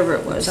mean, whatever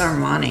it was. It's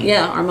Armani.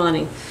 Yeah,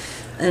 Armani.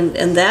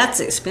 And that's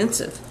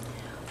expensive.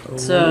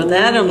 So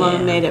that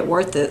alone made it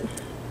worth it.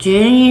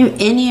 Do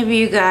any of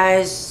you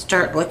guys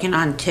start looking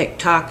on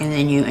TikTok and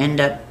then you end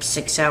up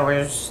 6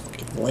 hours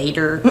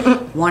later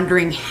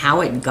wondering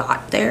how it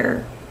got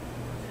there?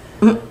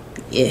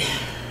 Yeah,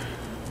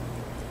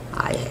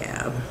 I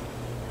have.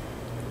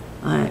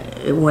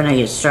 When I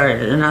get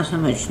started, and not so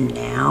much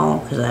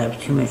now because I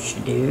have too much to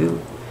do,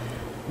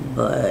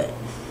 but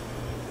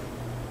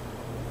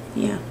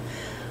yeah,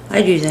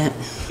 I do that.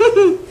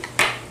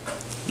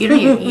 You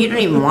don't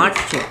even watch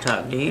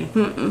TikTok, do you?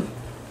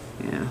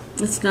 Yeah.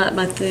 It's not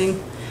my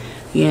thing.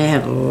 You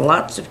have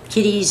lots of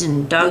kitties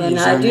and doggies And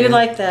I do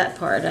like that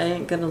part. I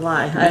ain't gonna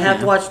lie. I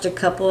have watched a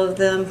couple of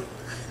them.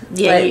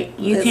 Yeah, Like,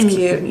 you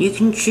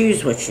can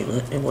choose what you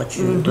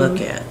look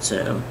at.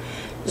 So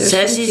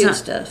There's some cute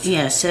stuff.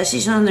 Yeah,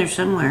 Ceci's on there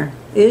somewhere.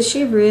 Is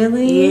she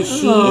really? Yes,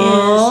 she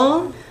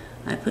Aww. is.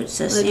 I put Look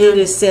Ceci at on.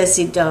 a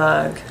sassy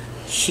dog.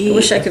 I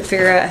wish I could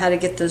figure out how to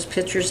get those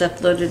pictures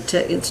uploaded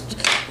to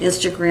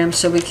Instagram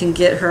so we can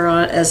get her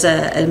on as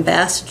an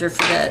ambassador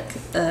for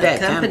that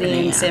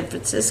company in San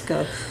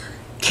Francisco.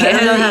 Kathy, I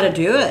don't know how to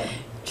do it.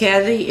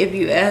 Kathy, if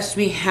you asked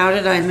me how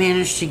did I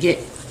manage to get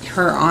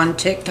her on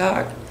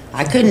TikTok,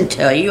 I couldn't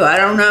tell you. I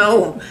don't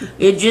know.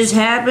 It just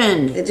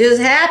happened. It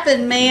just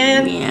happened,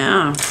 man.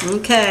 Yeah.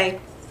 Okay.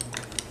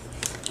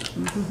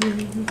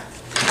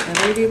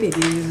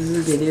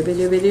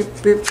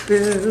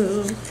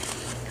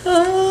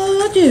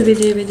 Oh,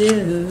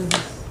 dooby-dooby-doo.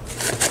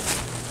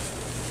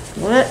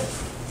 What?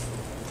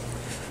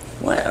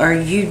 What are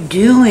you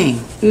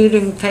doing?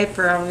 Eating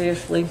paper,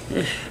 obviously.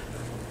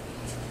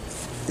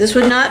 This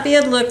would not be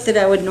a look that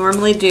I would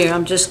normally do.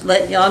 I'm just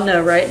letting y'all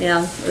know right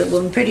now. It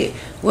will pretty.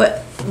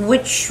 What?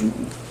 Which?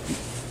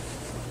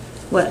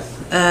 What?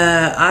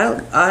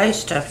 Eye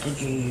stuff did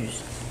you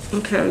use?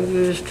 Okay, I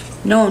used.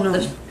 No,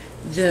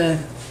 the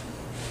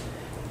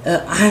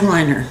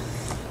eyeliner.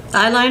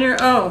 Eyeliner?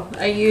 Oh,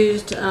 I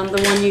used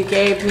the one you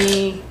gave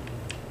me.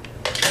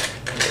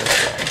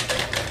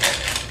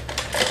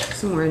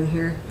 Somewhere in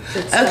here.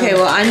 It's, okay,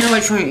 well, I know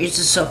which one. It's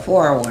the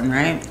Sephora one,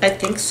 right? I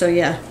think so,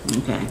 yeah.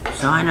 Okay,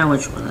 so I know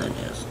which one that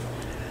is.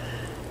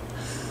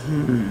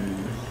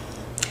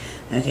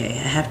 Okay,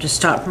 I have to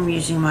stop from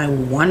using my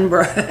one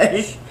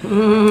brush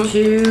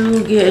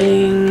to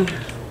getting...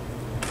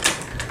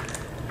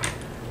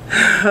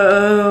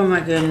 Oh my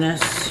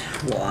goodness,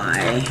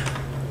 why?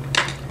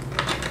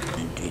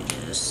 I do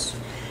this.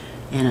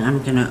 And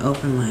I'm gonna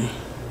open my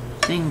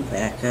thing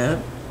back up.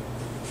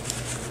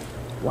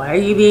 Why are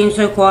you being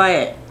so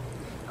quiet?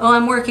 Oh,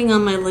 I'm working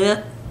on my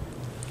lip.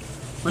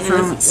 What's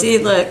wrong? See,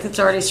 look, it's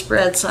already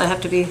spread, so I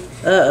have to be...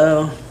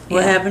 Uh-oh.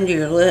 What happened to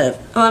your lip?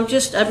 Oh, I'm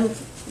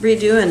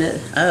redoing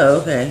it. Oh,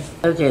 okay.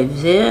 Okay,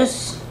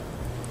 this...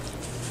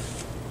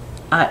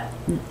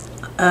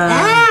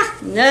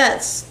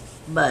 Nuts.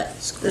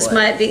 Butts. This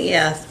might be,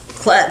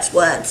 klutz.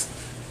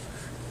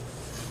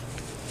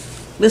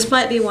 This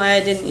might be why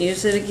I didn't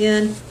use it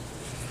again.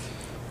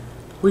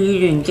 Well, you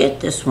didn't get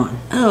this one.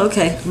 Oh,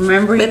 okay.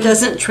 Remember? It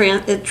doesn't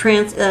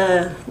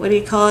what do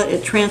you call it?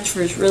 It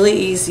transfers really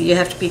easy. You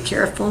have to be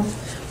careful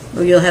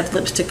or you'll have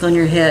lipstick on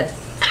your head.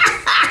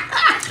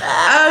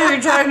 Oh,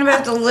 you're talking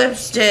about the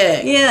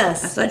lipstick.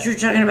 Yes. I thought you were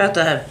talking about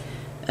the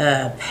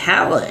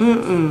palette.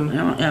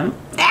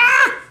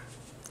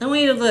 I want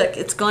you to look.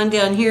 It's gone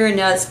down here and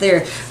now it's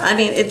there. I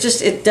mean, it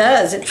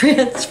does. It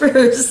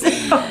transfers.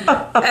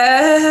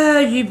 Oh,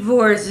 you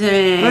poor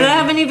thing. But I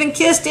haven't even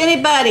kissed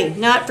anybody.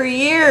 Not for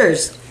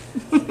years.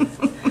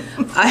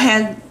 I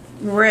had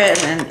read,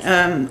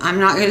 and I'm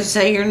not going to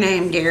say your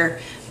name, dear,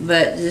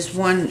 but this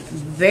one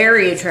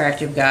very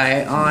attractive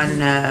guy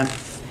on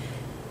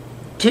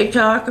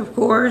TikTok, of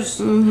course.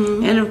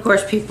 And of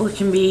course, people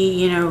can be,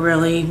 you know,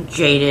 really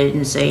jaded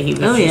and say he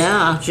was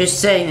just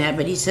saying that,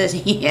 but he says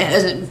he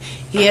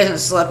hasn't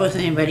slept with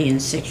anybody in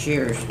 6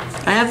 years.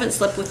 I haven't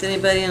slept with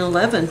anybody in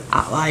 11.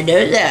 I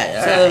know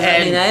that. So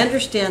I mean, I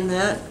understand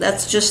that.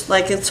 That's just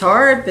like, it's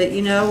hard, but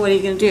you know, what are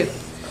you going to do?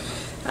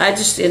 I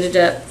just ended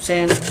up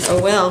saying, oh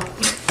well.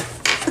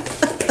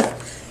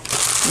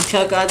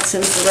 Until God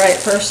sends the right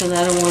person,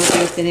 I don't want to be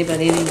with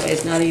anybody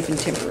anyways, not even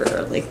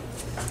temporarily.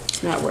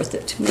 Not worth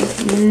it to me.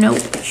 Nope,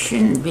 it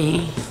shouldn't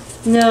be.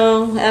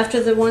 No, after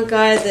the one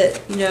guy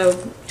that, you know,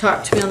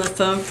 talked to me on the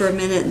phone for a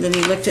minute and then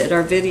he looked at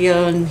our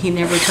video and he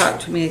never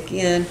talked to me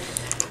again.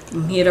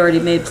 He had already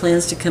made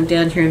plans to come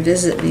down here and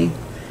visit me.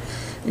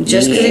 And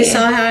just because he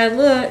saw how I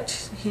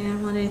looked, he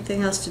didn't want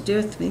anything else to do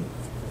with me.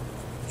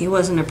 He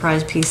wasn't a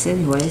prize piece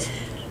anyways.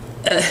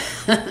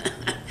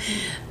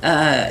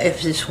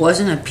 If this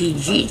wasn't a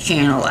PG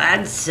channel,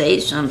 I'd say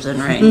something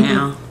right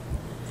now.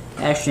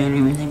 Actually, I don't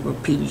even think we're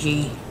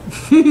PG. I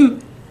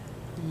think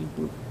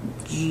we're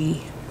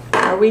G.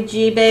 Are we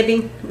G,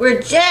 baby? We're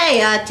J,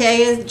 I tell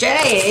you.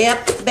 J,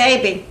 yep,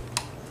 baby.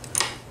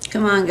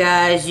 Come on,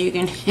 guys. You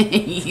can.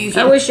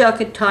 I wish y'all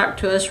could talk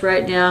to us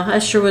right now. I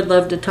sure would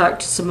love to talk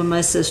to some of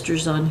my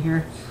sisters on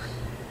here.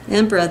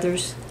 And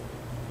brothers.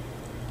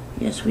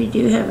 Yes, we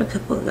do have a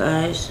couple of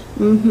guys.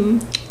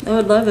 I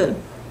would love it.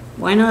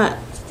 Why not?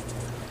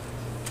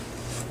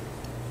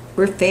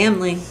 We're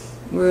family.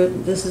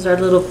 This is our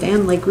little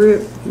family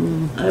group.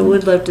 I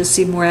would love to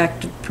see more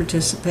active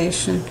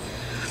participation.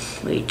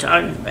 What are you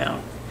talking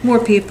about?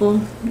 More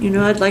people. You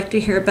know, I'd like to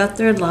hear about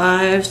their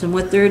lives and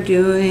what they're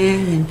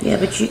doing. And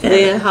but you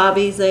the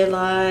hobbies they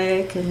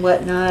like and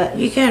whatnot.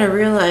 You gotta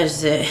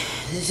realize that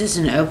this is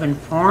an open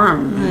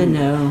forum. I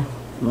know.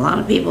 A lot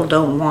of people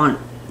don't want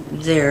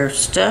their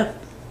stuff.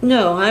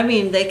 No, I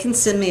mean, they can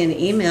send me an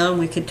email and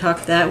we can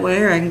talk that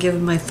way, or I can give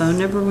them my phone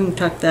number and we can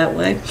talk that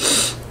way.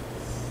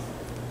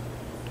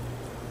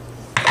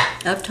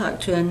 I've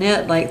talked to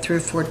Annette like 3 or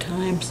 4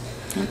 times.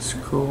 That's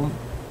cool.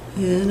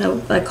 Yeah,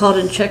 I called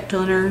and checked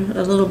on her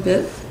a little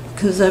bit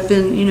because I've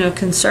been, you know,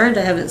 concerned.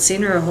 I haven't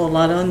seen her a whole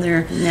lot on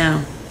there.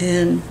 No.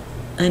 And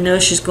I know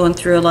she's going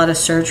through a lot of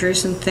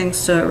surgeries and things,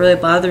 so it really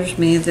bothers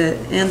me that.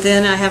 And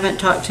then I haven't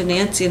talked to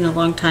Nancy in a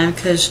long time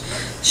because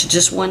she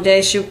just one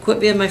day she quit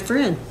being my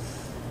friend.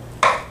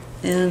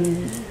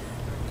 And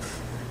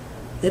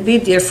It'd be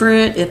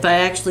different if I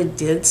actually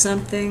did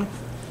something,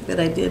 but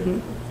I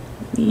didn't.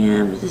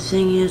 Yeah, but the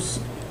thing is,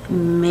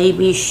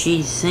 maybe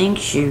she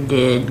thinks you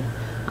did.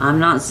 I'm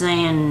not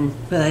saying...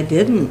 But I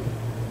didn't.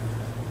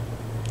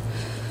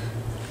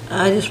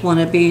 I just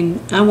want to be,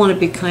 I want to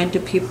be kind to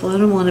people. I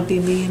don't want to be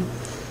mean.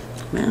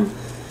 Well,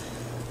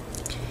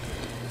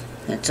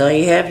 that's all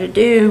you have to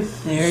do.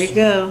 There you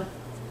go.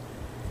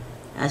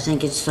 I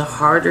think it's the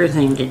harder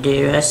thing to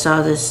do. I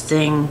saw this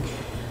thing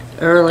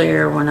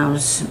earlier when I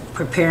was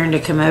preparing to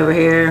come over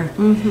here,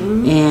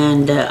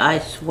 and I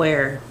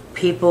swear,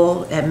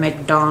 people at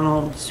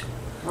McDonald's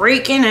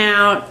freaking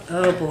out.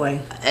 Oh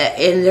boy!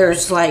 And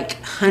there's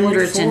like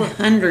hundreds and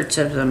hundreds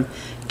of them.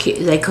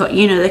 They call,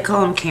 they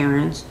call them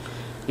Karens,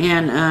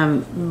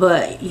 and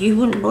but you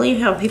wouldn't believe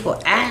how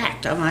people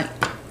act. I'm like,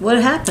 what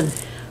happened?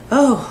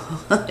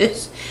 Oh,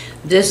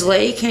 this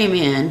lady came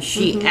in.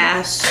 She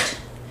asked.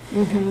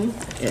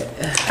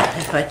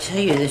 If I tell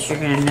you this, you're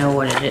going to know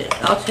what it is.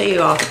 I'll tell you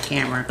off the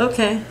camera.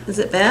 Okay. Is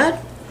it bad?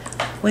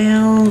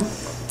 Well,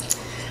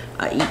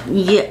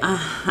 yeah,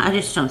 I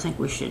just don't think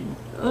we should.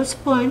 Oh, it's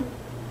fine.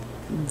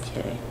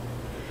 Okay.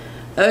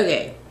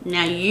 Okay.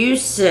 Now you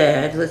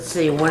said, let's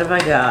see, what have I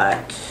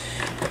got?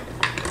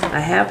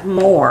 I have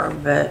more,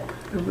 but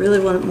I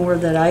really want more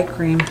of that eye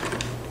cream.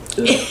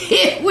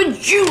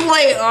 Would you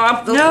lay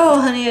off the... No,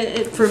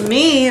 honey. For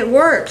me, it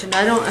worked, and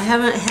I don't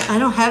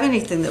have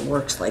anything that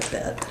works like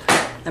that.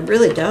 I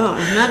really don't.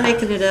 I'm not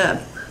making it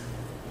up.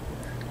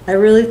 I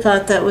really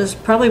thought that was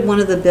probably one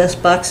of the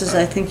best boxes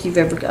I think you've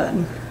ever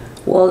gotten.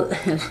 Well,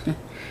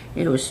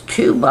 it was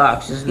 2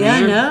 boxes,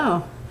 man.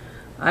 Yeah,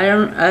 I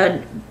know.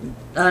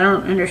 I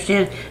don't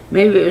understand.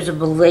 Maybe it was a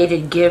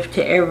belated gift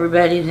to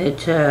everybody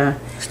that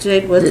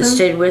stayed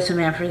with them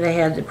after they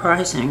had the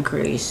price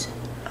increase.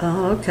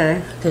 Oh,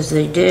 okay. Because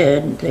they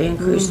did. They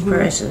increased the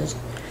prices.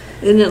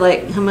 Isn't it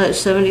like, how much,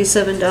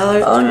 $77?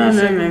 Oh,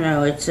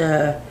 no. It's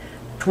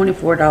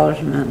 $24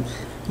 a month.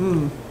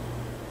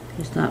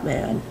 It's not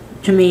bad.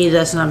 To me,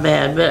 that's not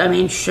bad. But, I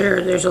mean,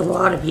 sure, there's a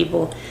lot of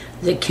people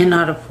that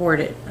cannot afford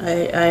it.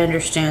 I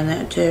understand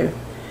that, too.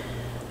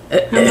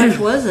 How much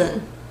was it?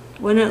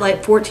 Wasn't it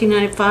like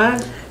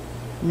 $14.95?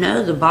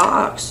 No, the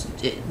box.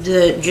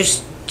 The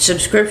just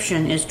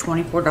subscription is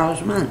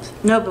 $24 a month.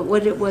 No, but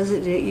what was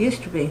it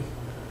used to be?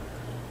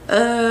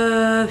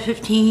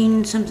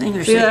 15 something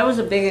or so. Yeah, that was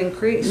a big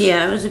increase.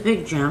 Yeah, it was a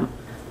big jump.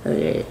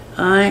 Okay,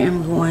 I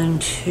am going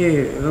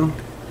to...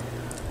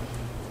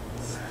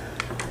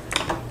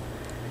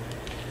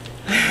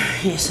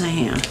 Yes, I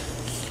am.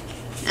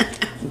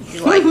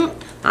 You like,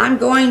 I'm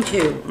going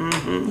to.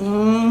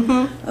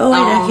 Oh, wait,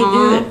 I can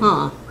do it.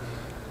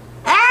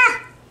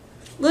 Ah!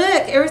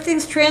 Look,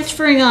 everything's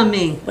transferring on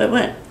me.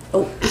 What?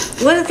 Oh.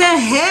 What the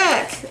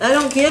heck? I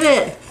don't get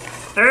it.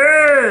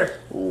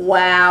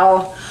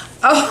 Wow.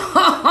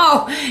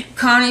 Oh,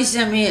 Connie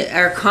sent me,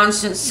 or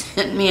Constance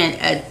sent me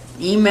an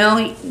email,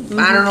 I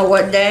don't know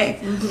what day,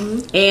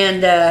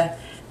 and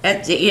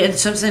at the end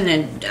something,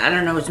 and I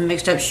don't know, it was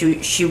mixed up,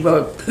 she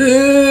wrote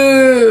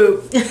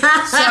poop. So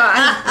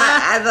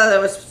I thought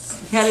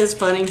that is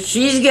funny.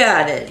 She's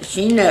got it.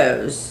 She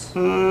knows.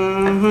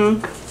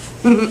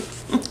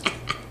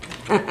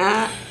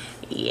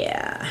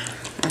 Yeah.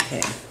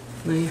 Okay.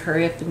 Let me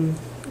hurry up and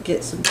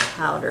get some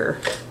powder.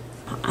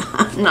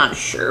 I'm not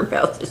sure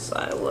about this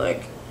eye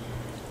look.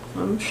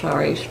 I'm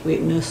sorry,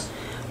 sweetness.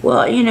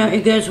 Well,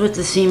 it goes with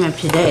the theme of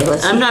today.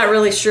 I'm not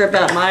really sure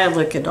about my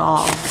look at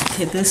all.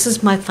 Okay, this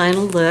is my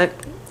final look.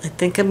 I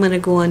think I'm going to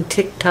go on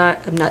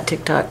TikTok. I'm not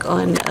TikTok,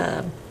 on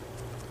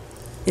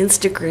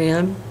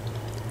Instagram.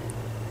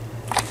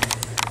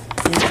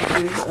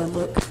 And do a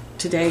look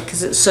today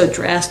because it's so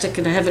drastic,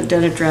 and I haven't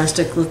done a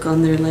drastic look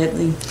on there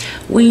lately.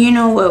 Well, you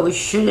know what we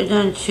should have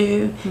done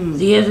too?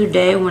 The other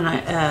day when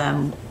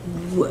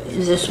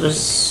this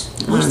was...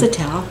 Where's the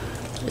towel?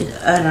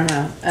 I don't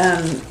know.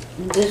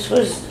 This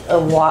was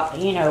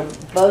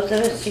both of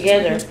us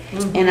together,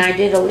 and I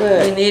did a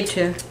look. We need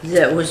to.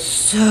 That was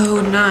so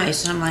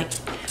nice. And I'm like,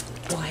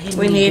 why didn't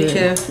we need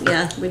to?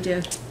 Yeah, we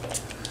do.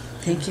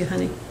 Thank you,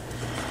 honey.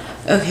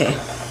 Okay.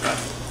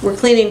 We're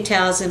cleaning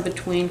towels in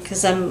between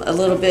because I'm a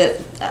little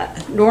bit...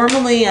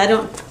 normally,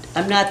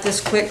 I'm not this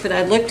quick, but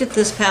I looked at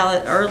this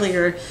palette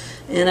earlier,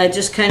 and I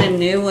just kind of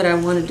knew what I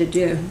wanted to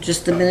do.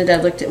 Just the minute I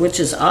looked at, which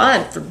is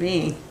odd for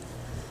me.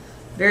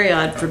 Very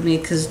odd for me,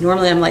 because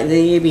normally I'm like, I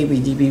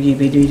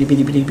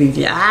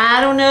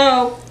don't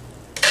know.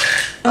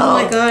 Oh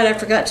my God, I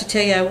forgot to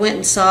tell you, I went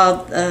and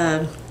saw,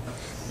 I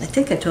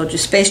think I told you,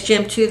 Space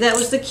Jam 2. That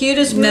was the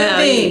cutest movie.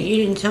 No, you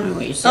didn't tell me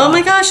what you saw. Oh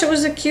my gosh, it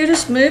was the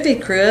cutest movie,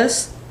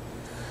 Chris.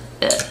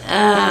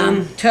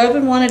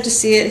 Tobin wanted to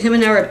see it. Him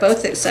and I were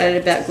both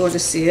excited about going to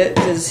see it,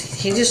 because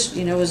he just,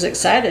 was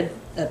excited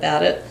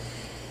about it.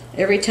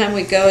 Every time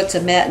we go, it's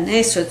a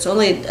matinee, so it's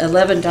only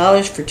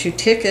 $11 for 2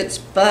 tickets,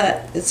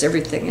 but it's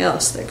everything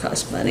else that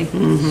costs money.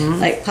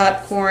 Like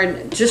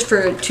popcorn, just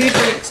for 2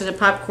 drinks and a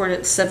popcorn,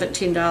 it's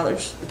 $17.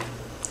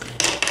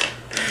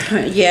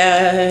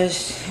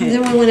 Yes. And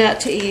then we went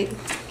out to eat,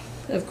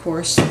 of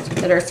course,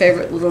 at our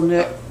favorite little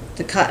nook,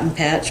 the Cotton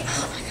Patch.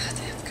 Oh my God,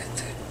 they have good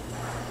food.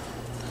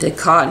 The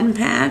Cotton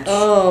Patch.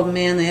 Oh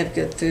man, they have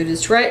good food.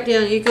 It's right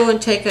down. You go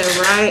and take a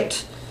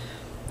right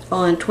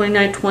on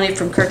 2920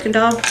 from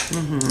Kirkendall,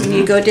 and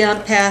you go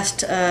down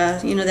past,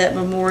 you know, that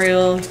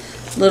Memorial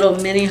little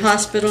mini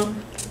hospital.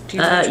 Do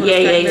you know which one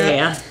I'm talking about?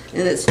 Yeah.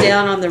 And it's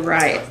down on the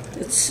right.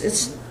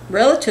 It's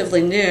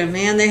relatively new.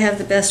 Man, they have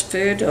the best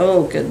food.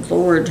 Oh, good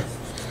Lord.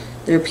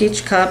 Their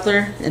peach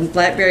cobbler and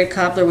blackberry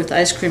cobbler with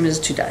ice cream is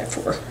to die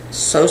for.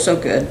 So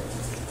good.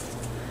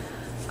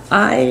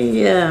 I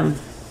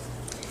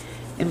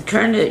am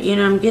trying to, you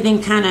know, I'm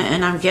getting kind of,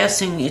 and I'm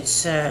guessing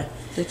it's the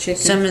chicken.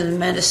 Some of the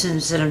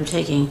medicines that I'm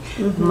taking.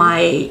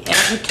 My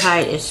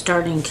appetite is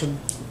starting to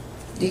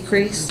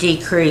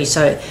decrease.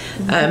 So,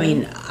 I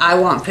mean, I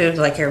want food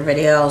like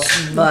everybody else,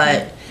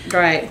 but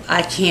right.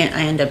 I can't.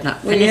 I end up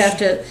not. Well, you have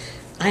to.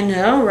 I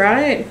know,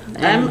 right?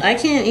 I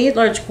can't eat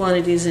large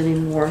quantities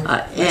anymore.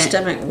 My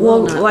stomach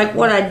will not. Like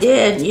what I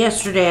did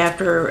yesterday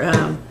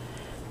after,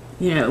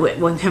 you know,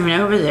 when coming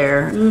over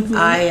there,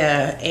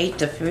 I ate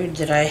the food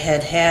that I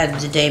had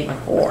the day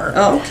before.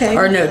 Oh, okay.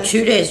 Or no,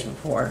 2 days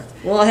before.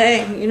 Well,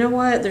 hey, you know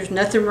what? There's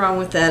nothing wrong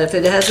with that. If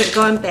it hasn't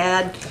gone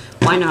bad,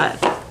 why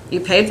not? You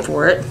paid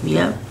for it.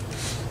 Yep.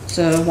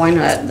 So why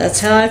not?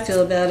 That's how I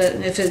feel about it.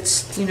 And if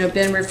it's, you know,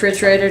 been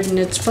refrigerated, and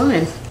it's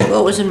fine.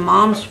 Well, it was in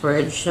Mom's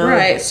fridge, so.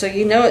 Right, so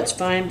you know it's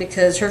fine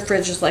because her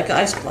fridge is like an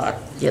ice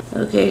block. Yep.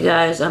 Okay,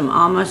 guys, I'm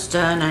almost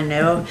done. I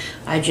know.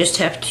 I just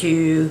have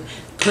to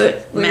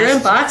put. Well, your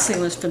unboxing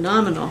was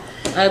phenomenal.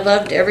 I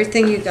loved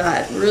everything you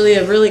got. Really,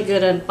 a really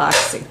good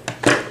unboxing.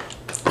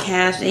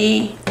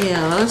 Kathy.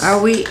 Yes. Are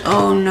we?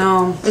 Oh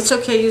no. It's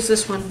okay. Use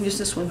this one. Use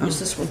this one. Use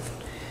this one.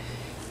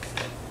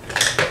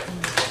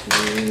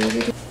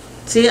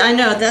 See, I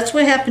know, that's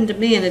what happened to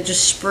me, and it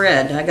just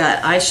spread. I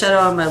got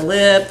eyeshadow on my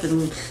lip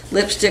and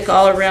lipstick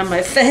all around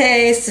my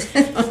face.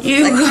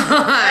 You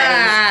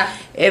guys,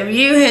 if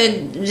you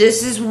had,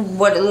 this is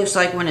what it looks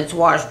like when it's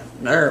washed,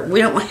 or we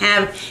don't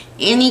have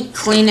any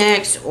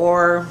Kleenex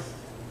or...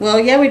 Well,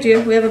 yeah, we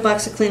do. We have a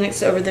box of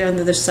Kleenex over there on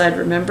the other side,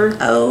 remember?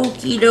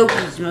 Okie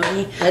dokie,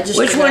 Smokey.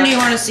 Which one do you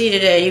want to see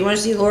today? Do you want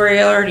to see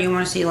L'Oreal or do you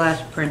want to see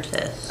Last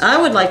Princess?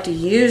 I would like to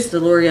use the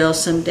L'Oreal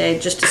someday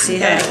just to see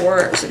how it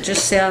works. It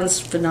just sounds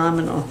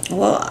phenomenal.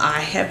 Well,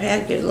 I have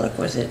had good luck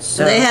with it.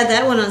 So they had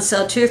that one on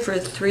sale too for $3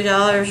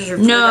 or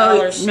 $4.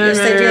 No, yes,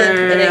 they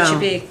did at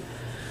HEB.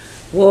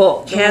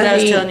 Well, Kathy, I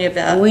was telling you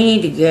about. We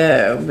need to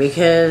go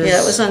because...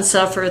 Yeah, it was on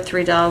sale for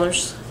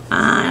 $3.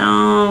 I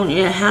don't.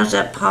 Yeah, how's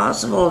that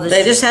possible?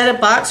 They just had a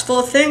box full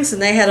of things,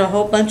 and they had a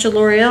whole bunch of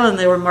L'Oreal, and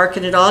they were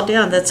marking it all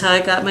down. That's how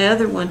I got my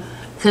other one.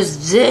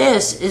 Because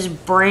this is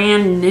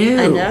brand new.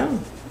 I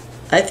know.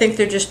 I think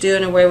they're just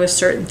doing away with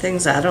certain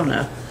things. I don't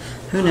know.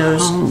 Who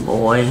knows? Oh,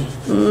 boy.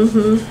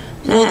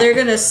 Well, they're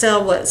going to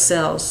sell what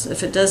sells.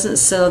 If it doesn't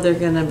sell, they're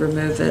going to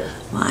remove it.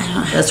 Well,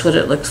 that's what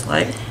it looks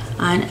like.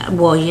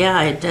 Well,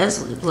 yeah, it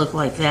does look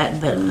like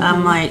that, but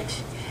I'm like,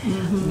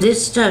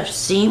 this stuff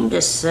seemed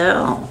to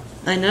sell.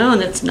 I know,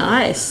 and it's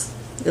nice.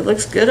 It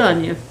looks good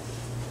on you.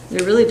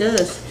 It really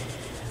does.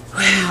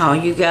 Wow,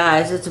 you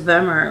guys, it's a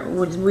bummer.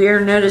 We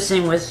are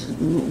noticing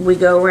we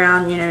go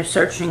around, you know,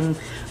 searching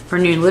for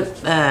new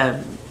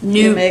makeup,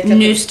 new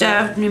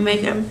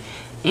makeup,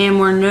 and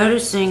we're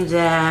noticing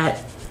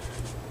that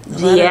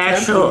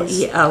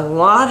a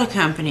lot of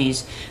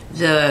companies,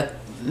 the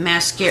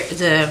mascara,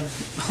 the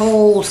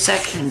whole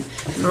section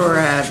for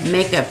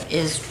makeup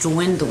is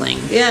dwindling.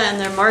 Yeah, and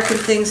they're marking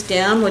things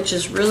down, which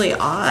is really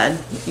odd.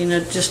 You know,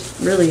 just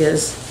really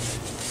is.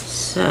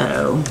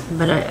 So,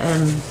 but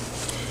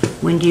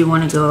when do you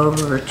want to go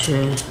over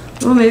to?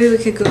 Well, maybe we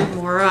could go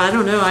tomorrow. I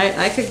don't know.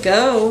 I could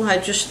go. I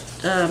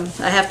just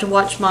I have to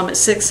watch Mom at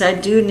 6. I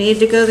do need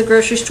to go to the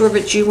grocery store,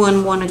 but you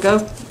wouldn't want to go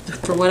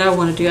for what I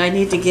want to do. I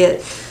need to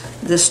get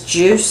this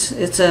juice.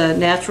 It's a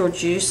natural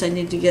juice. I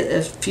need to get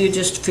a few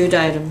just food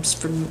items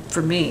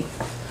for me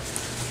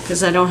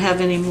because I don't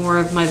have any more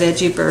of my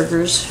veggie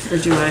burgers, or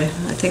do I?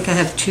 I think I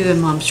have 2 in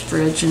Mom's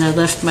fridge, and I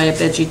left my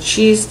veggie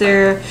cheese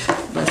there,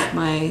 left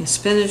my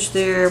spinach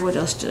there. What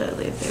else did I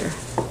leave there?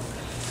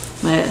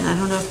 I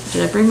don't know.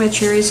 Did I bring my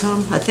cherries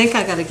home? I think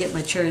I got to get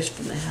my cherries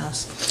from the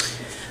house.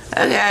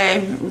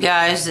 Okay,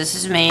 guys, this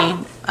is me.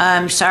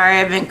 I'm sorry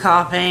I've been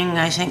coughing.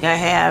 I think I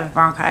have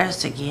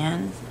bronchitis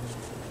again.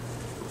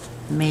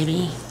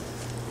 Maybe.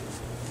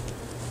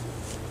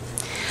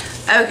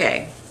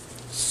 Okay,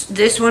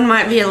 this one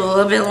might be a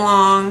little bit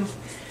long.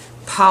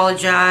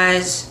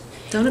 Apologize.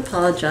 Don't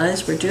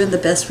apologize. We're doing the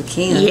best we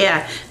can.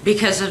 Yeah,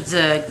 because of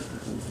the,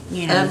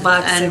 you know,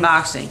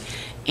 unboxing.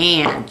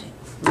 And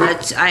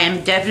I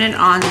am definite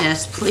on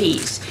this.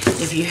 Please,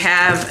 if you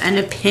have an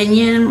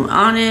opinion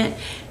on it,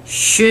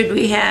 should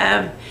we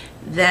have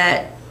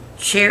that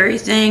cherry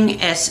thing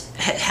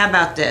how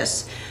about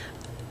this?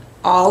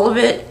 All of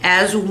it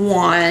as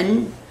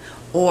one,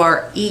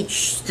 or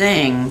each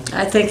thing?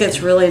 I think it's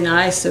really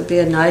nice. It'd be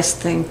a nice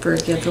thing for a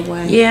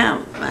giveaway.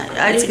 Yeah,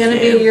 it's going to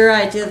be your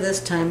idea this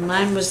time.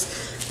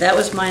 That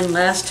was mine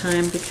last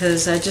time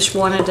because I just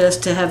wanted us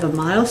to have a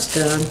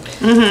milestone.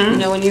 You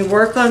know, when you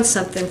work on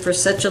something for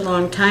such a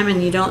long time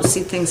and you don't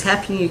see things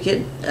happening, you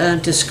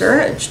get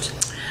discouraged.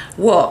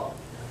 Well,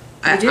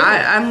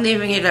 I'm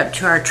leaving it up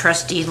to our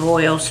trusty,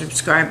 loyal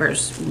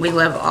subscribers. We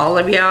love all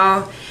of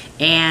y'all,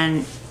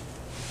 and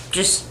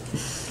just...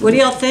 What do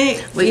y'all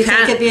think? Do you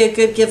think it'd be a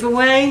good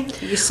giveaway?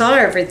 You saw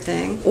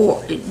everything.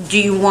 Or do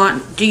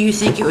you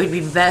think it would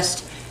be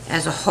best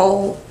as a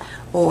whole,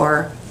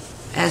 or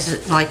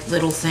as like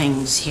little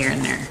things here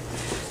and there?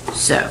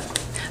 So,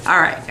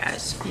 alright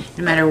guys,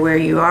 no matter where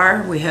you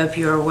are, we hope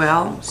you are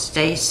well.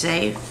 Stay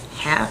safe,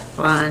 have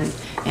fun,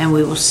 and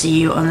we will see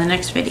you on the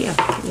next video.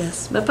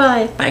 Yes,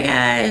 bye-bye. Bye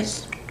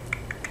guys.